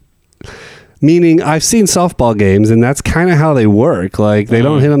 Like, meaning I've seen softball games, and that's kind of how they work. Like, they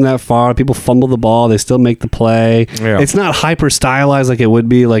don't hit them that far. People fumble the ball. They still make the play. Yeah. It's not hyper stylized like it would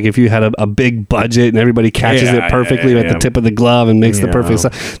be like if you had a big budget and everybody catches it perfectly at the tip of the glove and makes the perfect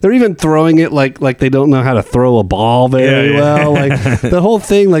stuff. They're even throwing it like they don't know how to throw a ball very well. Like the whole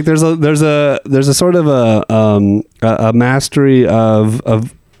thing. Like there's a sort of a mastery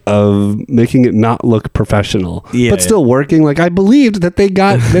of making it not look professional, but still working. Like I believed that they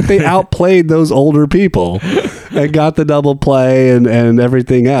outplayed those older people and got the double play and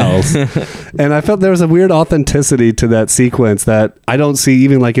everything else. And I felt there was a weird authenticity to that sequence that I don't see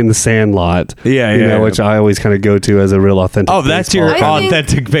even like in The Sandlot. Which I always kind of go to as a real authentic. Oh, that's your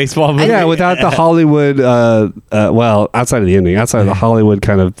authentic baseball movie. Yeah, without the Hollywood. Well, outside of the ending, outside of the Hollywood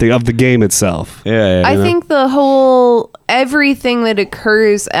kind of thing of the game itself. Yeah. I think everything that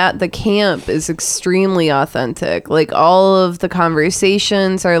occurs at the camp is extremely authentic. Like all of the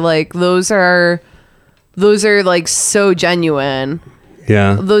conversations are like those are like so genuine.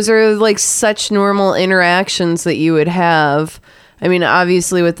 Yeah. Those are like such normal interactions that you would have. I mean,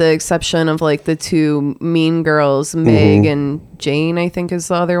 obviously with the exception of like the two mean girls, Meg and Jane, I think is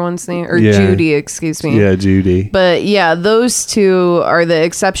the other one's name, or Judy, excuse me. Yeah, Judy. But yeah, those two are the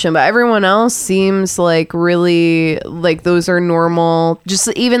exception. But everyone else seems like really like those are normal. Just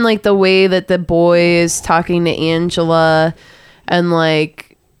even like the way that the boy is talking to Angela and like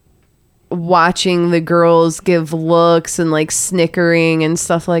watching the girls give looks and like snickering and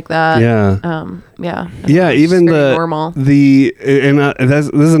stuff like that. Yeah. Even normal. this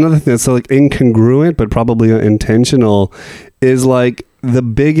is another thing that's so like incongruent, but probably intentional. Is like the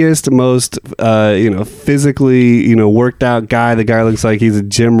biggest, most physically worked out guy, the guy looks like he's a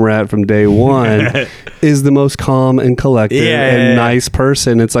gym rat from day one, is the most calm and collected and nice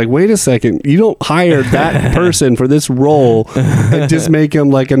person. It's like, wait a second, you don't hire that person for this role and just make him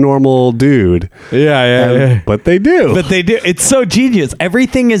like a normal dude. But they do. It's so genius.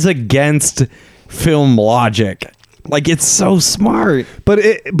 Everything is against film logic. Like, it's so smart. But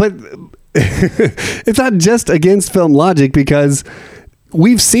it's not just against film logic, because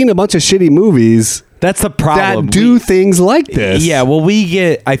we've seen a bunch of shitty movies. That's the problem. That do things like this. Yeah, well,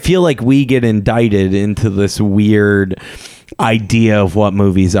 I feel like we get indicted into this weird idea of what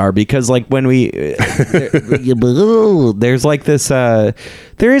movies are, because like when there's like this there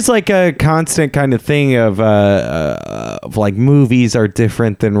is like a constant kind of thing of like movies are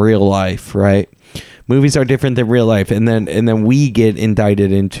different than real life, right? Movies are different than real life, and then we get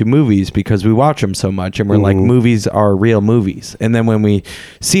indicted into movies because we watch them so much, and we're like, movies are real movies. And then when we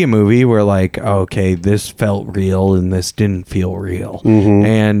see a movie, we're like, okay, this felt real and this didn't feel real.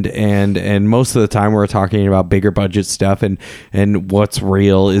 And most of the time we're talking about bigger budget stuff, and what's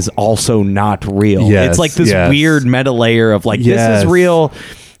real is also not real. It's like this weird meta layer of like, this is real.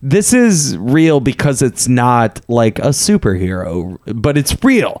 This is real because it's not like a superhero, but it's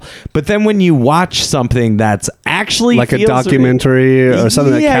real. But then when you watch something that's actually like a documentary or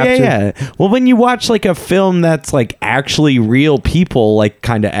something that captures. Well, when you watch like a film that's like actually real people like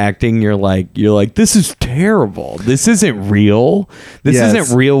kind of acting, you're like, this is terrible. This isn't real. This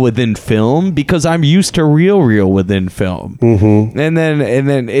isn't real within film, because I'm used to real within film. And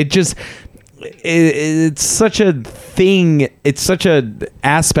then it just. It's such a thing. It's such a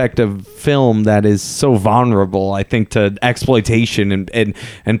aspect of film that is so vulnerable, I think, to exploitation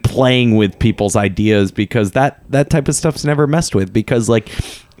and playing with people's ideas, because that type of stuff's never messed with. Because like,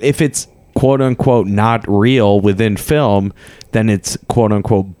 if it's quote unquote not real within film, then it's quote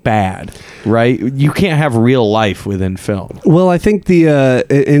unquote bad, right? You can't have real life within film. Well, I think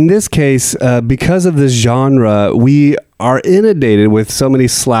in this case, because of this genre, we are inundated with so many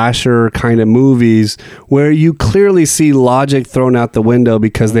slasher kind of movies where you clearly see logic thrown out the window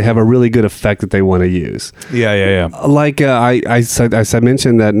because they have a really good effect that they want to use. Yeah. Like I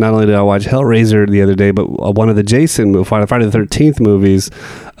mentioned that not only did I watch Hellraiser the other day, but one of the Friday the 13th movies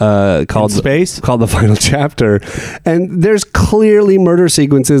called The Final Chapter, and there's clearly murder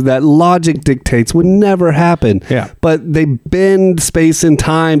sequences that logic dictates would never happen. Yeah. But they bend space and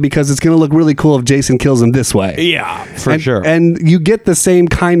time because it's going to look really cool if Jason kills him this way. Yeah, for sure. And you get the same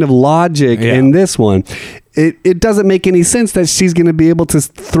kind of logic in this one. It doesn't make any sense that she's going to be able to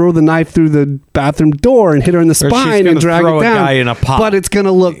throw the knife through the bathroom door and hit her in the spine and drag it down. A guy in a pot. But it's going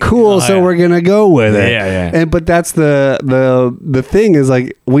to look cool, so we're going to go with it. Yeah. But that's the thing is,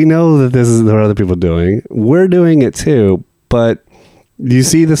 like, we know that this is what other people doing. We're doing it too, but do you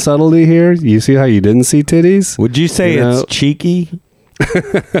see the subtlety here? You see how you didn't see titties? Would you say it's cheeky?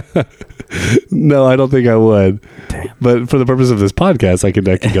 No, I don't think I would. Damn. But for the purpose of this podcast, I could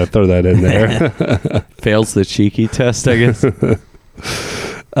go throw that in there. Fails the cheeky test, I guess.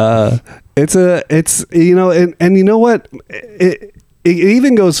 It's you know, and you know what? It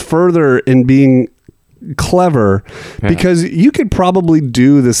even goes further in being clever, because you could probably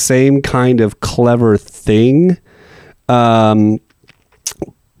do the same kind of clever thing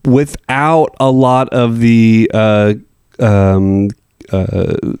without a lot of the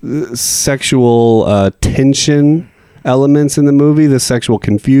sexual tension elements in the movie, the sexual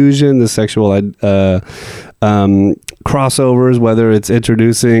confusion, the sexual crossovers, whether it's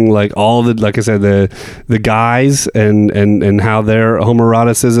introducing like all the, like I said, the guys and how their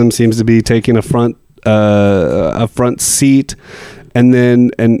homoeroticism seems to be taking a front seat, and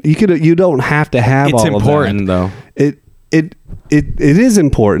you don't have to have all of that. It's important though. It is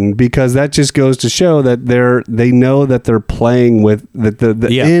important, because that just goes to show that they know that they're playing with that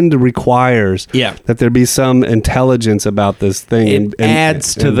the end requires that there be some intelligence about this thing.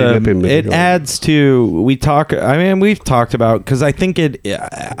 We've talked about, because I think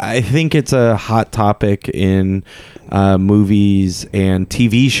it's a hot topic in movies and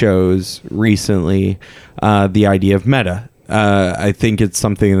TV shows recently, the idea of meta. I think it's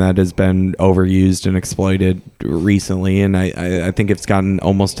something that has been overused and exploited recently, and I think it's gotten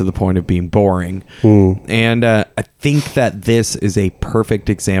almost to the point of being boring. And I think that this is a perfect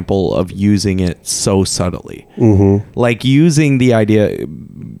example of using it so subtly. Like using the idea,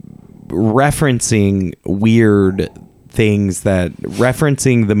 referencing weird things, that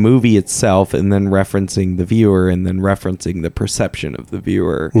referencing the movie itself, and then referencing the viewer, and then referencing the perception of the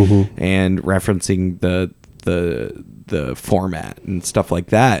viewer, and referencing the format and stuff like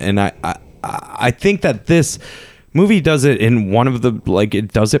that. And I think that this movie does it in one of the, like,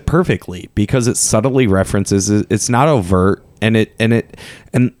 it does it perfectly because it subtly references, it's not overt, and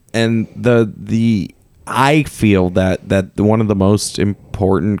I feel that one of the most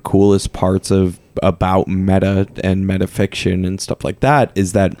important, coolest parts about meta and metafiction and stuff like that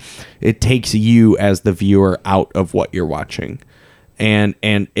is that it takes you as the viewer out of what you're watching. And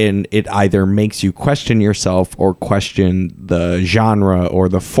it either makes you question yourself or question the genre or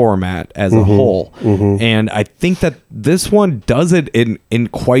the format as a whole. And I think that this one does it in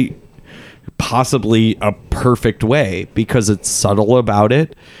quite possibly a perfect way because it's subtle about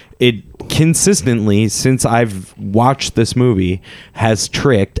it. It consistently, since I've watched this movie, has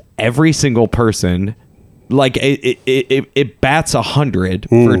tricked every single person. Like it bats 100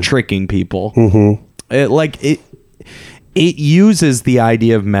 for tricking people. It uses the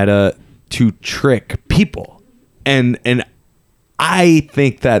idea of meta to trick people, and I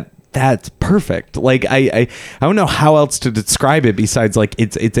think that that's perfect. Like I don't know how else to describe it besides like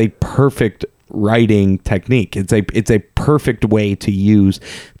it's a perfect writing technique. It's a perfect way to use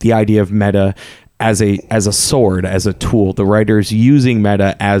the idea of meta as a sword, as a tool. The writer's using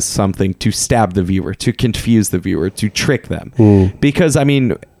meta as something to stab the viewer, to confuse the viewer, to trick them. Because I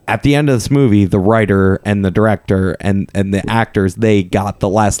mean, at the end of this movie, the writer and the director and the actors, they got the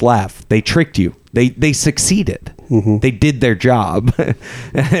last laugh. They tricked you. They succeeded. They did their job.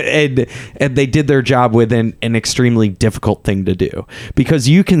 and they did their job with an extremely difficult thing to do. Because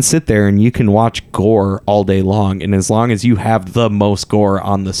you can sit there and you can watch gore all day long. And as long as you have the most gore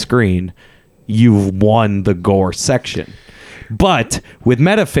on the screen, you've won the gore section. But with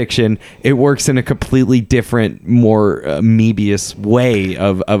metafiction, it works in a completely different, more amoebious way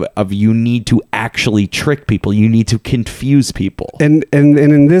of you need to actually trick people. You need to confuse people. And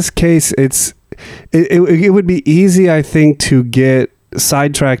in this case, it would be easy, I think, to get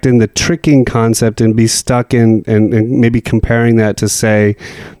sidetracked in the tricking concept and be stuck in and maybe comparing that to, say,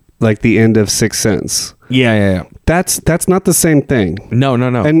 like the end of Sixth Sense. Yeah. That's not the same thing. No.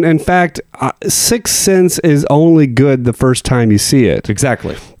 And in fact, Sixth Sense is only good the first time you see it.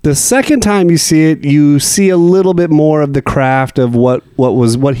 Exactly. The second time you see it, you see a little bit more of the craft of what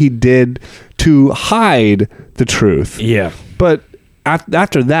he did to hide the truth. Yeah. But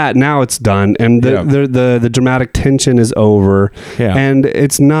after that, now it's done, and the dramatic tension is over. Yeah. And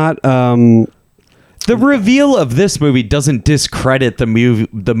it's not. The reveal of this movie doesn't discredit the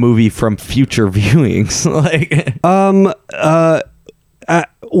movie from future viewings.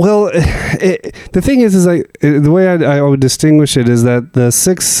 The thing is like the way I would distinguish it is that the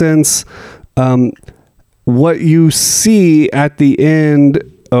Sixth Sense, what you see at the end,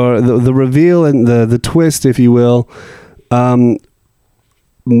 or the reveal and the twist, if you will,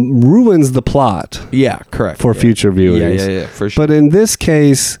 ruins the plot. Yeah, correct. For future viewings. Yeah, for sure. But in this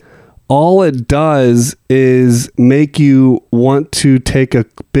case, all it does is make you want to take a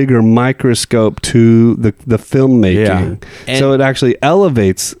bigger microscope to the filmmaking. Yeah. So it actually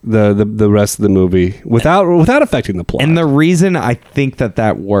elevates the rest of the movie without affecting the plot. And the reason I think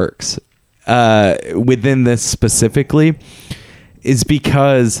that works within this specifically is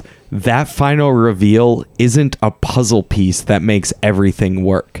because that final reveal isn't a puzzle piece that makes everything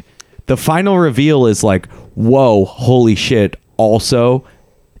work. The final reveal is like, whoa, holy shit. Also,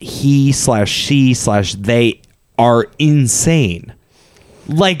 he/she/they are insane.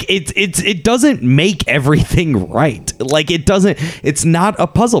 Like it doesn't make everything right. Like it's not a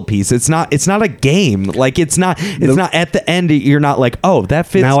puzzle piece. It's not a game. Like it's not at the end you're not like, oh, that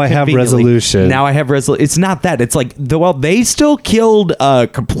fits. Now I have resolution. It's not that. It's like they still killed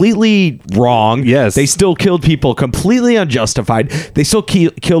completely wrong. Yes. They still killed people completely unjustified. They still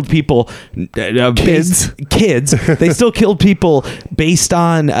killed people kids. They still killed people based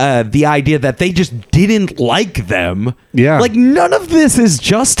on the idea that they just didn't like them. Yeah. Like none of this is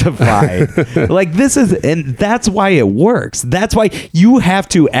justified. Like this is, and that's why it works. That's why you have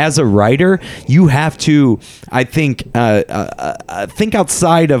to, as a writer, you have to, I think, think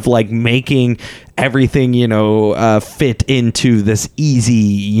outside of like making everything, fit into this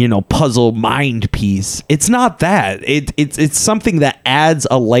easy, puzzle mind piece. It's not that. It's something that adds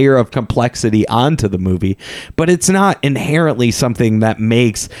a layer of complexity onto the movie, but it's not inherently something that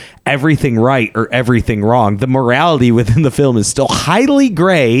makes everything right or everything wrong. The morality within the film is still highly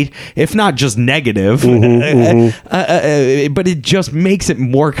gray, if not just negative. But it just makes it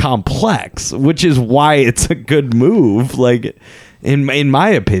more complex, which is why it's a good move. Like, in my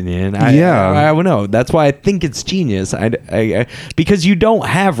opinion, I don't know. That's why I think it's genius. I because you don't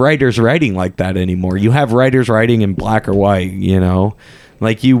have writers writing like that anymore. You have writers writing in black or white.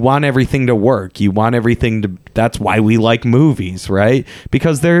 Like, you want everything to work. You want everything to... That's why we like movies, right?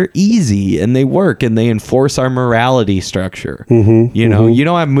 Because they're easy and they work and they enforce our morality structure. You know, you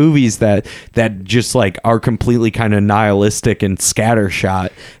don't have movies that just like are completely kind of nihilistic and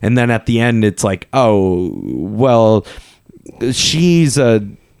scattershot. And then at the end, it's like, oh, well, she's a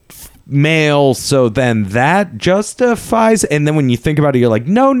male, so then that justifies. And then when you think about it, you're like,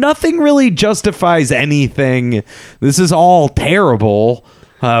 no, nothing really justifies anything. This is all terrible.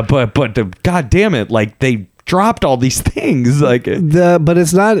 But God damn it, like they dropped all these things. Like but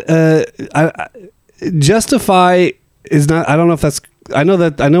it's not justify is not. I don't know if that's. I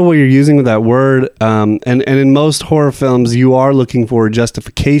know what you're using with that word. And in most horror films, you are looking for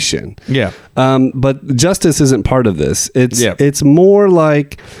justification. Yeah. But justice isn't part of this. It's more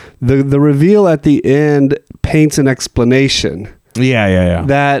like the reveal at the end paints an explanation. Yeah.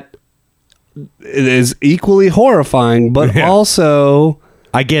 That it is equally horrifying, but also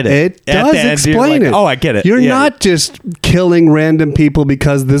I get it. It does explain it. Oh, I get it. You're not just killing random people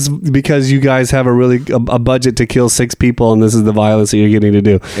because you guys have a budget to kill 6 people and this is the violence that you're getting to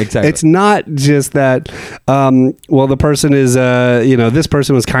do. Exactly. It's not just that. Well, the person is this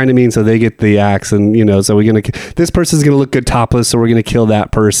person was kind of mean, so they get the axe, and so this person's gonna look good topless, so we're gonna kill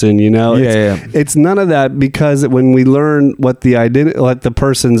that person. It's none of that, because when we learn what the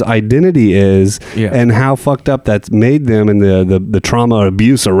person's identity is and how fucked up that's made them, and the trauma or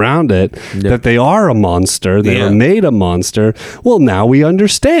abuse around it, that they are a monster, they are made a monster. Well, now we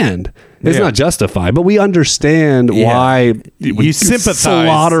understand. It's not justified, but we understand why you sympathize.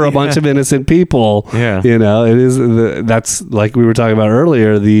 Slaughter a bunch of innocent people. It is that's like we were talking about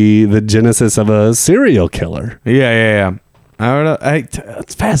earlier, the genesis of a serial killer. I don't know.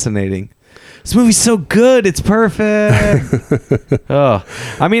 It's fascinating. This movie's so good. It's perfect. Oh,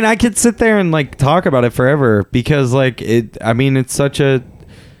 I mean, I could sit there and like talk about it forever, because like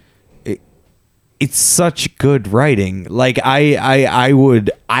it's such good writing. Like I would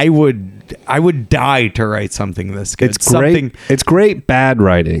die to write something this good. It's great. It's great bad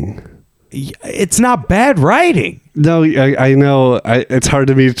writing. It's not bad writing. No, I know. It's hard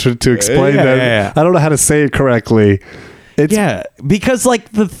to me to explain that. Yeah. I don't know how to say it correctly. Because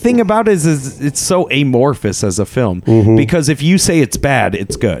like the thing about it is it's so amorphous as a film. Because if you say it's bad,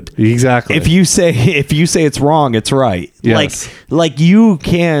 it's good. Exactly. If you say it's wrong, it's right. Yes. Like you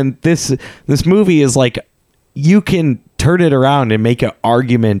can this movie is like, you can turn it around and make an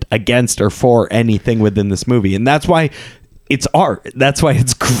argument against or for anything within this movie, and that's why it's art. That's why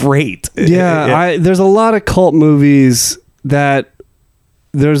it's great. There's a lot of cult movies that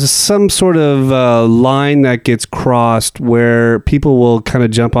there's some sort of line that gets crossed where people will kind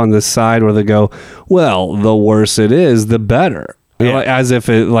of jump on the side where they go, well, the worse it is, the better. As if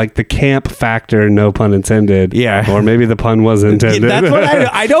it, like the camp factor, no pun intended. Or maybe the pun was intended. That's what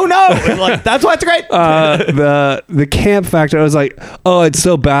I don't know. Like, that's why it's great. The camp factor, I was like, oh, it's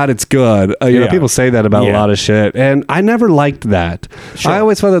so bad, it's good. People say that about a lot of shit. And I never liked that. Sure. I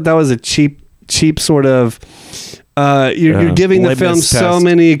always felt that was a cheap sort of... You're giving the film so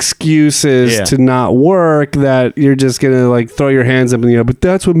many excuses to not work that you're just gonna like throw your hands up and but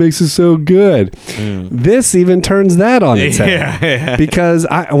that's what makes it so good. This even turns that on its head. Because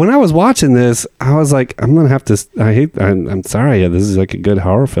when I was watching this, I was like, I'm gonna have to. I'm sorry, this is like a good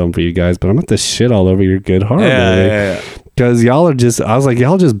horror film for you guys, but I'm gonna have to shit all over your good horror movie. Because y'all are just. I was like,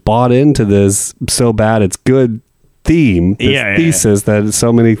 y'all just bought into this so bad it's good theme, thesis that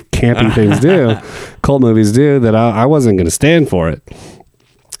so many campy things do, cult movies do, that I wasn't going to stand for it.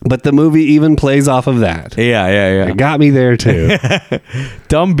 But the movie even plays off of that. It got me there too.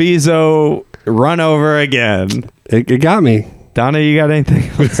 Dumb Beezo run over again. It got me. Donna, you got anything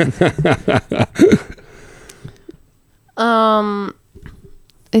else? I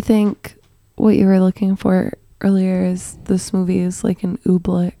think what you were looking for earlier is this movie is like an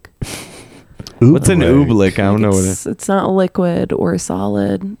oobleck. What's an oobleck? I don't know what it is. It's not liquid or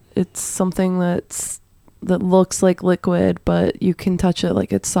solid. It's something that looks like liquid, but you can touch it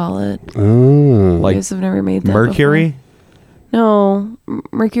like it's solid. Oh, you guys have never made that mercury? Before? No,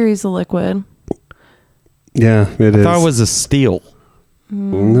 mercury's a liquid. Yeah, it is. I thought it was a steel.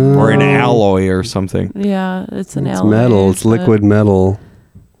 No. Or an alloy or something. Yeah, it's an alloy. It's metal. It's liquid metal.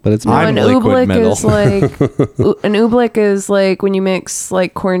 But it's an liquid metal. Is like an oobleck is like when you mix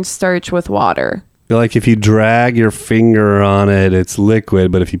like cornstarch with water. Like if you drag your finger on it, it's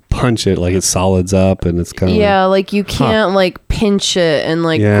liquid, but if you punch it, like it solids up and it's kind of like you can't like pinch it and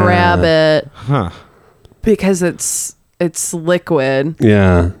like grab it, because it's liquid.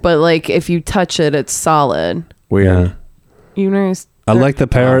 Yeah, but like if you touch it, it's solid. Weird. You know. I like the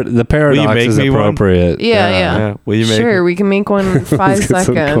paradox make is me one? appropriate. Yeah. Will you make Sure, we can make one in 5 Get some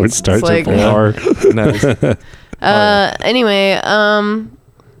seconds. cornstarch It's like, and flour. Nice. anyway,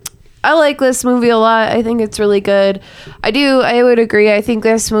 I like this movie a lot. I think it's really good. I would agree. I think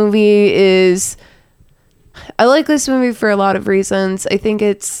this movie I like this movie for a lot of reasons. I think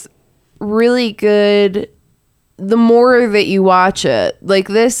it's really good the more that you watch it. Like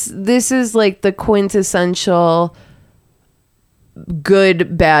this is like the quintessential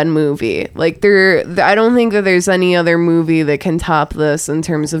good bad movie. Like I don't think that there's any other movie that can top this in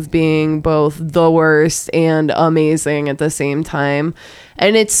terms of being both the worst and amazing at the same time.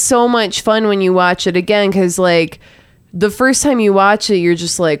 And it's so much fun when you watch it again, because like the first time you watch it, you're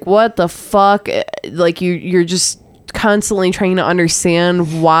just like, what the fuck? Like you're just constantly trying to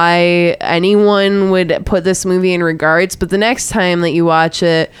understand why anyone would put this movie in regards. But the next time that you watch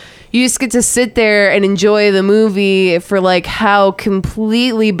it, you just get to sit there and enjoy the movie for like how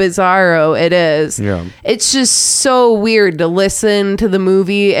completely bizarro it is. Yeah. It's just so weird to listen to the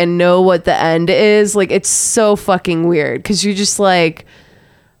movie and know what the end is. Like, it's so fucking weird because you're just like,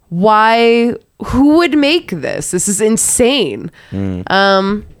 why? Who would make this? This is insane.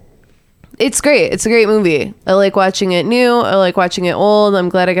 It's great. It's a great movie. I like watching it new. I like watching it old. I'm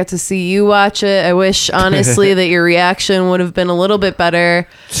glad I got to see you watch it. I wish, honestly, that your reaction would have been a little bit better.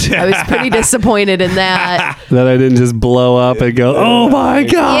 I was pretty disappointed in that. That I didn't just blow up and go, oh my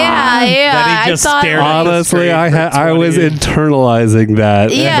God. Yeah. That he just stared at the Honestly, screen I was internalizing that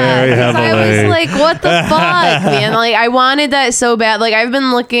very heavily. I was like, what the fuck, man? Like, I wanted that so bad. Like, I've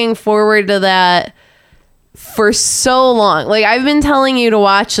been looking forward to that for so long. Like, I've been telling you to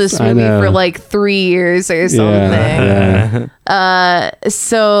watch this movie for like 3 years or something.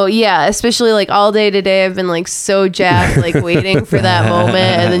 So yeah, especially like all day today, I've been like so jacked, like waiting for that moment,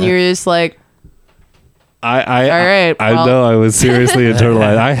 and then you're just like, all right. I know I was seriously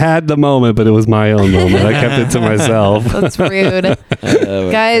internalized. I had the moment, but it was my own moment. I kept it to myself. That's rude.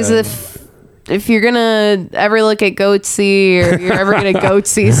 Guys, if you're gonna ever look at Goatsy, or you're ever gonna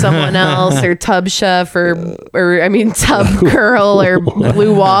Goatsy someone else, or Tub Chef, or I mean Tub Girl, or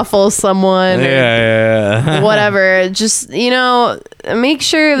Blue Waffle someone, or whatever, just, make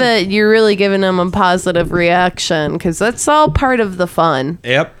sure that you're really giving them a positive reaction, because that's all part of the fun.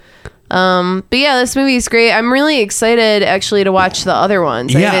 Yep. But yeah, this movie is great. I'm really excited actually to watch the other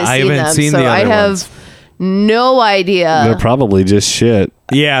ones. I haven't seen the other ones. No idea. They're probably just shit.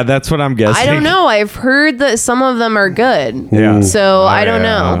 Yeah, that's what I'm guessing. I don't know. I've heard that some of them are good. Yeah. So I don't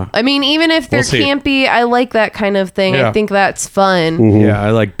know. I mean, even if they're see. campy, I like that kind of thing. Yeah. I think that's fun. Yeah,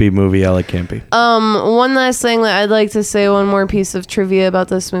 I like B-movie. I like campy. One last thing that I'd like to say, one more piece of trivia about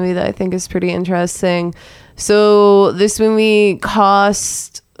this movie that I think is pretty interesting. So this movie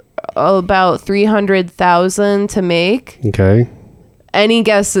cost about $300,000 to make. Okay. Any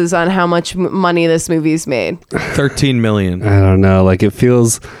guesses on how much money this movie's made? 13 million. I don't know. Like, it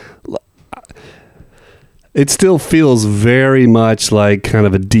still feels very much like kind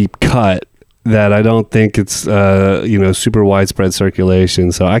of a deep cut that I don't think it's, super widespread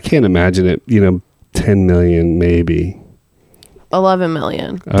circulation. So I can't imagine it, 10 million maybe. 11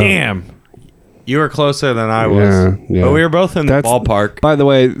 million. Damn. You were closer than I was. Yeah. But we were both in the ballpark. By the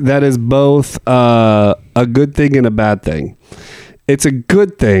way, that is both a good thing and a bad thing. It's a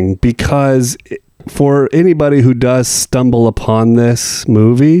good thing because for anybody who does stumble upon this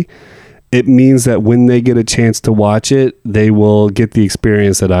movie, it means that when they get a chance to watch it, they will get the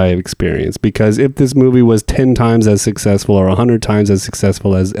experience that I have experienced. Because if this movie was 10 times as successful or 100 times as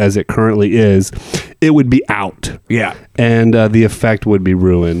successful as it currently is, it would be out. Yeah. And the effect would be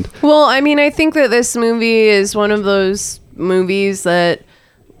ruined. Well, I mean, I think that this movie is one of those movies that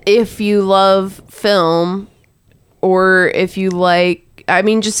if you love film, or if you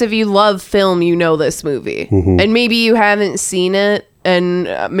if you love film, you know this movie. Mm-hmm. And maybe you haven't seen it, and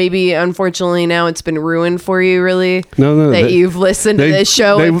maybe, unfortunately, now it's been ruined for you, really. No, you've listened to this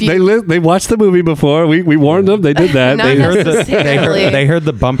show. They watched the movie before. We warned them. They did that. They heard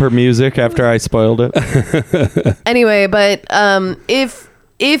the bumper music after I spoiled it. Anyway, but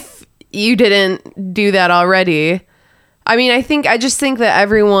if you didn't do that already, I mean, I just think that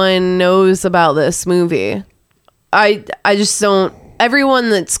everyone knows about this movie. I just don't. Everyone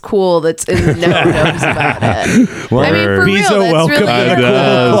that's cool that's in the know knows about it. Well, I mean, for Beezo, real, that's welcome really to the cool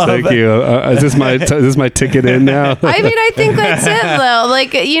club. Thank you. Is this my ticket in now? I mean, I think that's it though.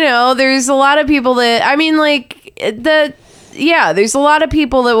 Like, there's a lot of people that, I mean, like there's a lot of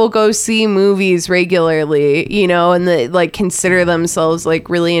people that will go see movies regularly, you know, and that like consider themselves like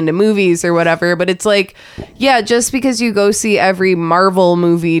really into movies or whatever. But it's like, yeah, just because you go see every Marvel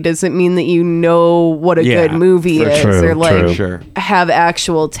movie doesn't mean that you know what a good movie is or like have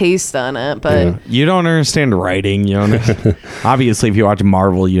actual taste on it. But you don't understand writing. You don't. Obviously, if you watch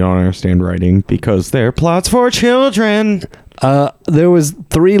Marvel, you don't understand writing because they're plots for children. There was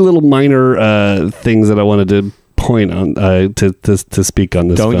 3 little minor things that I wanted to point on to speak on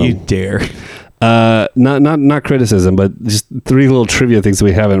this. Don't film. you dare! Not criticism, but just 3 little trivia things that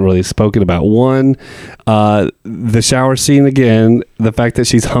we haven't really spoken about. One, the shower scene again. The fact that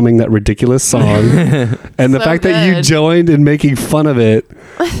she's humming that ridiculous song, and the fact that you joined in making fun of it,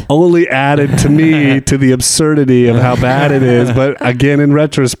 only added to me to the absurdity of how bad it is. But again, in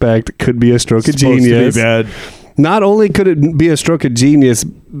retrospect, could be a stroke of genius. To be bad. Not only could it be a stroke of genius,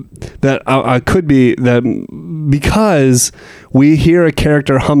 that could be that because we hear a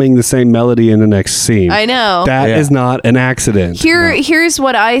character humming the same melody in the next scene. I know. That is not an accident. Here's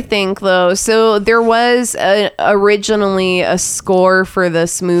what I think, though. So there was originally a score for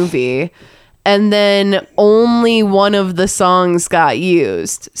this movie, and then only one of the songs got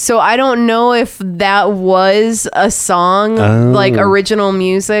used. So I don't know if that was a song, like original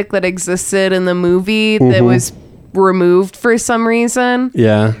music that existed in the movie that was removed for some reason.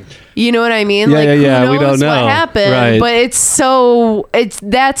 Yeah. You know what I mean? Yeah, like, who knows we don't know what happened, right. But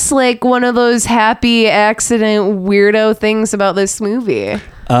that's like one of those happy accident weirdo things about this movie.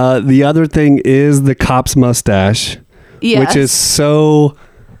 The other thing is the cop's mustache, which is so...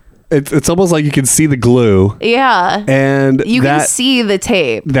 It's almost like you can see the glue. Yeah. And you can see the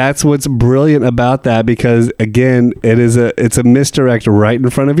tape. That's what's brilliant about that, because again, it's a misdirect right in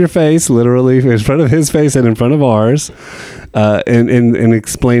front of your face, literally in front of his face and in front of ours, in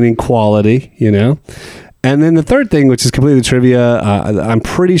explaining quality, you know. And then the third thing, which is completely trivia, I'm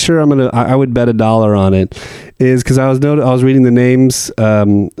pretty sure I would bet $1 on it, is because I was reading the names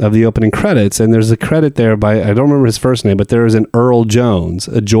of the opening credits, and there's a credit there by, I don't remember his first name, but there is an Earl Jones,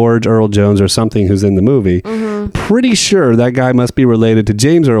 a George Earl Jones or something, who's in the movie. Mm-hmm. Pretty sure that guy must be related to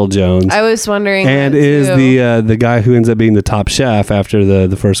James Earl Jones. I was wondering, and is the guy who ends up being the top chef after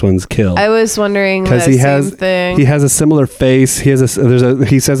the first one's killed. I was wondering because he has a similar face. He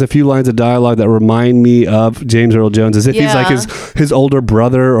says a few lines of dialogue that remind me of James Earl Jones, as if he's like his older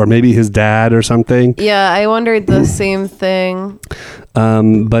brother or maybe his dad or something. Yeah, I wondered the same thing.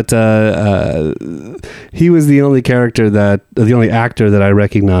 But he was the only actor that I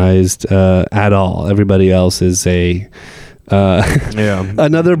recognized at all. Everybody else is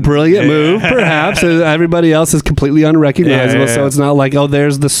another brilliant move, perhaps. Everybody else is completely unrecognizable, so it's not like, oh,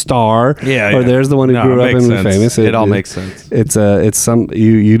 there's the star, or there's the one who grew up and was famous. It all makes sense. It's some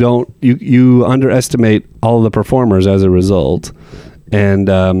you underestimate all of the performers as a result, and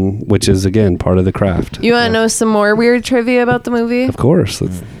which is again part of the craft. You want to know some more weird trivia about the movie? Of course.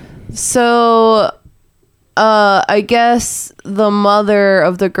 So, I guess the mother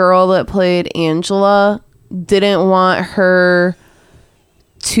of the girl that played Angela didn't want her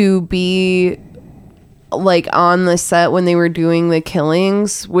to be like on the set when they were doing the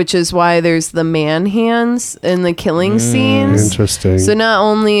killings, which is why there's the man hands in the killing scenes. Interesting. So not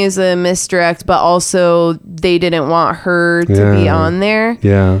only is it a misdirect, but also they didn't want her to be on there.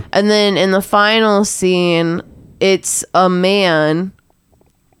 Yeah. And then in the final scene, it's a man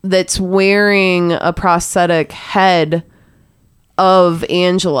that's wearing a prosthetic head of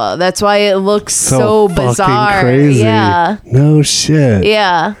Angela. That's why it looks so bizarre. Crazy. Yeah. No shit.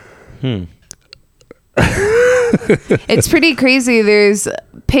 Yeah. It's pretty crazy. There's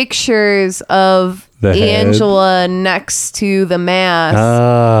pictures of Angela next to the mask.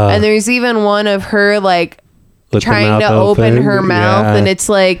 And there's even one of her like trying to open her mouth, and it's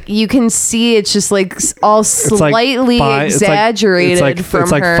like you can see it's just like all slightly exaggerated it's like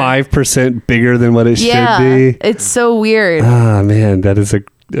 5% bigger than what it should be. It's so weird. Ah, man, that is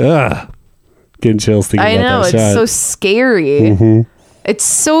getting chills thinking about that. I know, it's shot. so scary. Mm-hmm. It's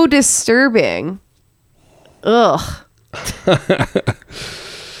so disturbing. Ugh.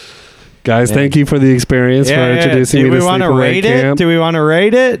 Guys, thank you for the experience, for introducing me to Sleepaway Camp. Do we want to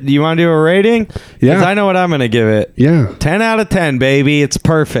rate it? Do you want to do a rating? Yeah. 'Cause I know what I'm going to give it. Yeah. 10 out of 10, baby. It's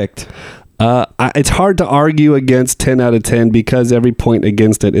perfect. It's hard to argue against 10 out of 10 because every point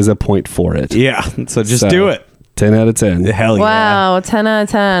against it is a point for it. Yeah. So just do it. 10 out of 10. Hell yeah. Wow, 10 out of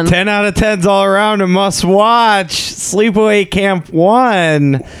 10. 10 out of 10's all around. A must watch. Sleepaway Camp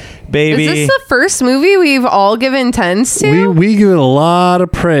 1. baby. Is this the first movie we've all given 10s to? We give it a lot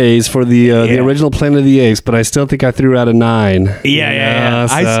of praise for the original Planet of the Apes, but I still think I threw out a 9. Yeah.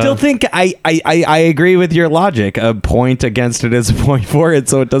 So. I still think I agree with your logic. A point against it is a point for it,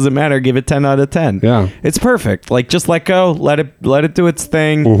 so it doesn't matter. Give it 10 out of 10. Yeah. It's perfect. Like, just let go, let it do its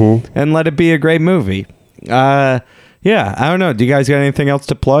thing, and let it be a great movie. Yeah, I don't know. Do you guys got anything else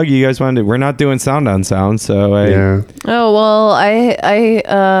to plug? You guys want to? We're not doing sound on sound, so Oh well,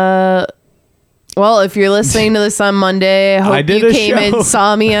 well, if you're listening to this on Monday, I hope you came and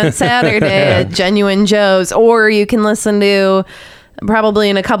saw me on Saturday at Genuine Joe's, or you can listen to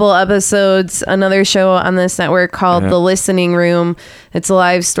probably in a couple episodes another show on this network called The Listening Room. It's a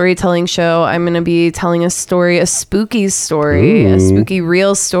live storytelling show. I'm going to be telling a spooky story, a spooky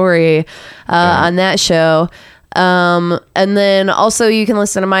real story on that show. And then also you can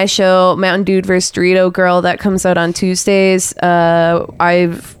listen to my show, Mountain Dude vs. Dorito Girl, that comes out on Tuesdays.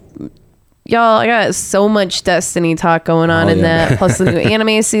 I got so much Destiny talk going on that. Plus the new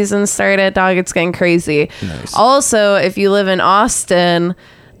anime season started. Dog, it's getting crazy. Nice. Also, if you live in Austin,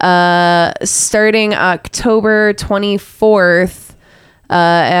 starting October 24th,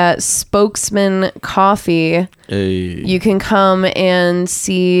 at Spokesman Coffee, you can come and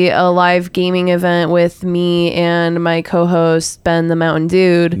see a live gaming event with me and my co-host Ben the Mountain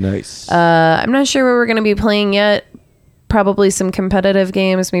Dude. Nice. I'm not sure what we're going to be playing yet. Probably some competitive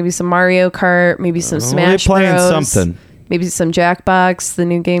games, maybe some Mario Kart, maybe some Smash Bros. Something. Maybe some Jackbox. The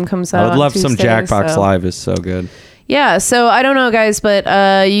new game comes out. I would love on Tuesday, some Jackbox Live. Is so good. Yeah, so I don't know, guys, but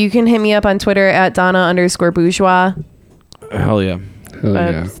you can hit me up on Twitter at Donna_bourgeois. Hell yeah.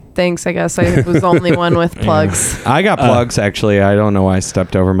 Thanks, I guess. I was the only one with plugs. I got plugs, actually. I don't know why I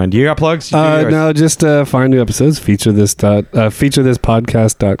stepped over mine. Do you got plugs? No, just find new episodes,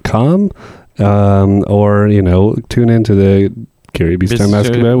 featurethis.com, or, tune into the Gary Beast Time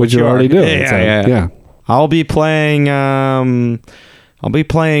Basketball, which you already do. Yeah. I'll be playing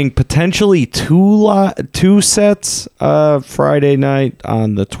potentially two sets Friday night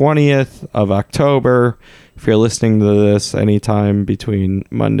on the 20th of October. If you're listening to this anytime between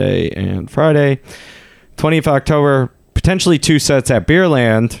Monday and Friday, 20th October, potentially 2 sets at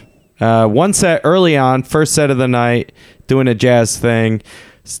Beerland. 1 set early on, first set of the night, doing a jazz thing.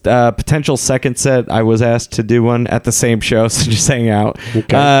 Potential second set, I was asked to do one at the same show, so just hang out.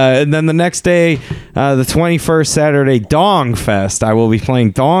 Okay. And then the next day, the 21st Saturday, Dong Fest. I will be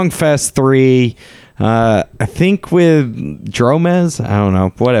playing Dong Fest 3. I think with Dromez, I don't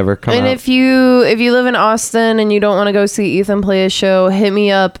know, whatever. If you live in Austin and you don't want to go see Ethan play a show, hit me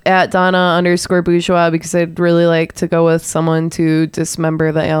up at Donna_bourgeois, because I'd really like to go with someone to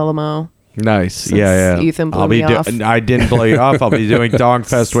dismember the Alamo. Nice. Yeah. Ethan blew me off. I didn't blow you off. I'll be doing Dong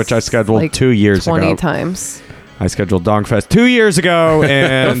Fest, which I scheduled like 2 years 20 ago. 20 times. I scheduled Dong Fest 2 years ago,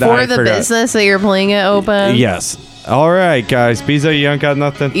 and before the business that you're playing it open. Yes. All right, guys. Beezo, you ain't got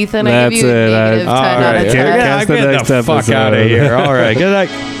nothing? Ethan, I give you negative 10 out of 10. Yeah, get the fuck out of here. All right. Good night.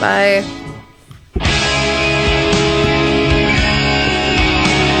 Bye.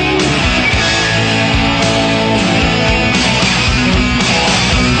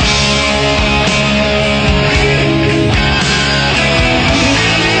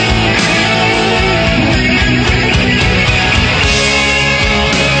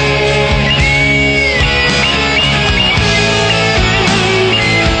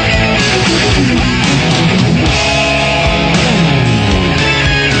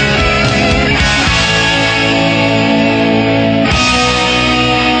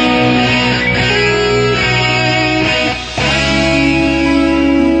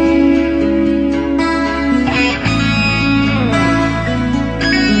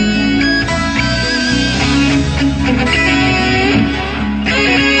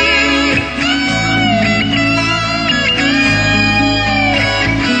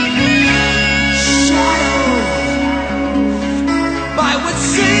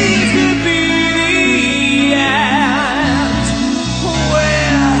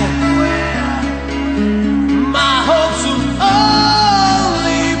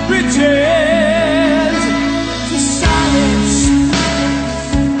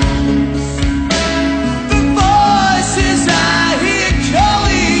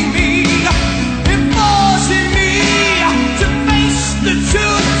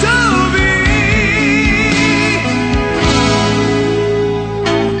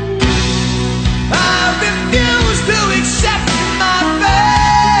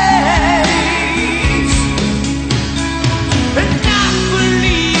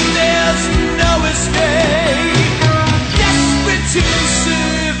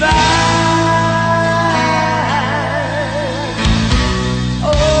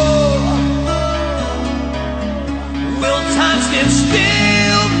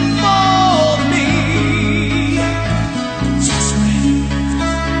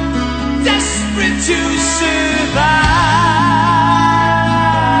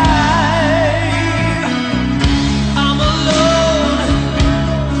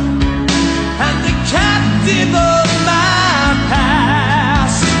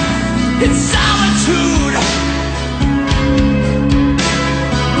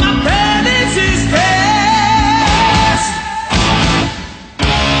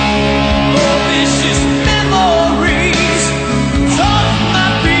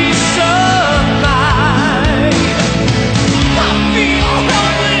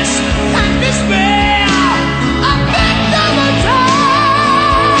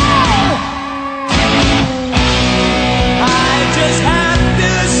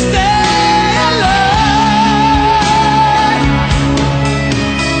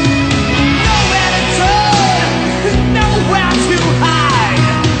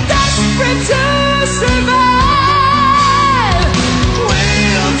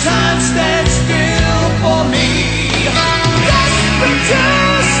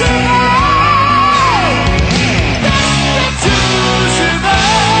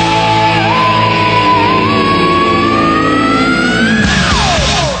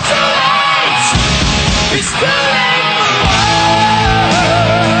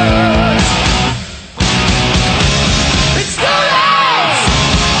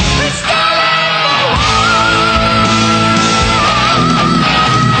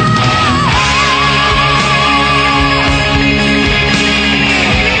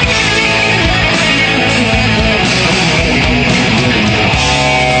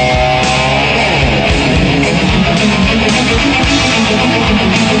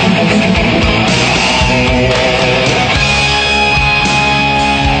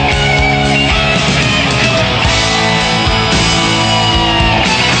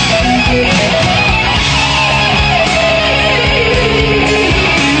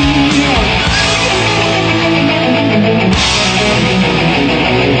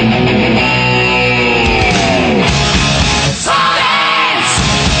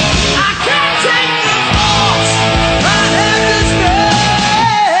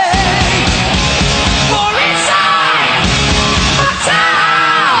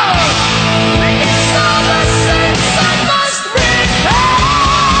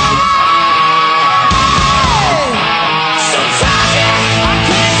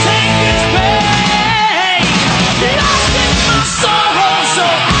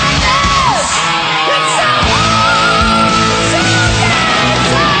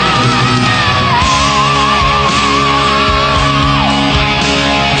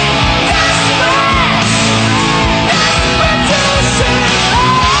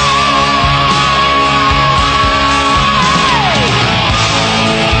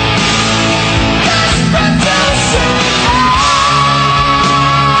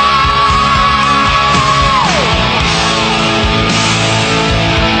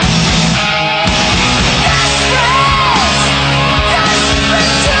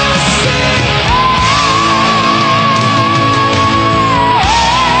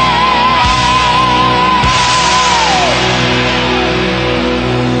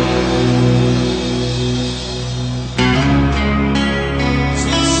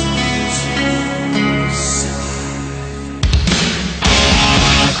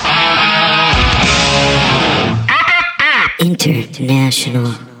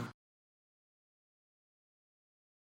 International.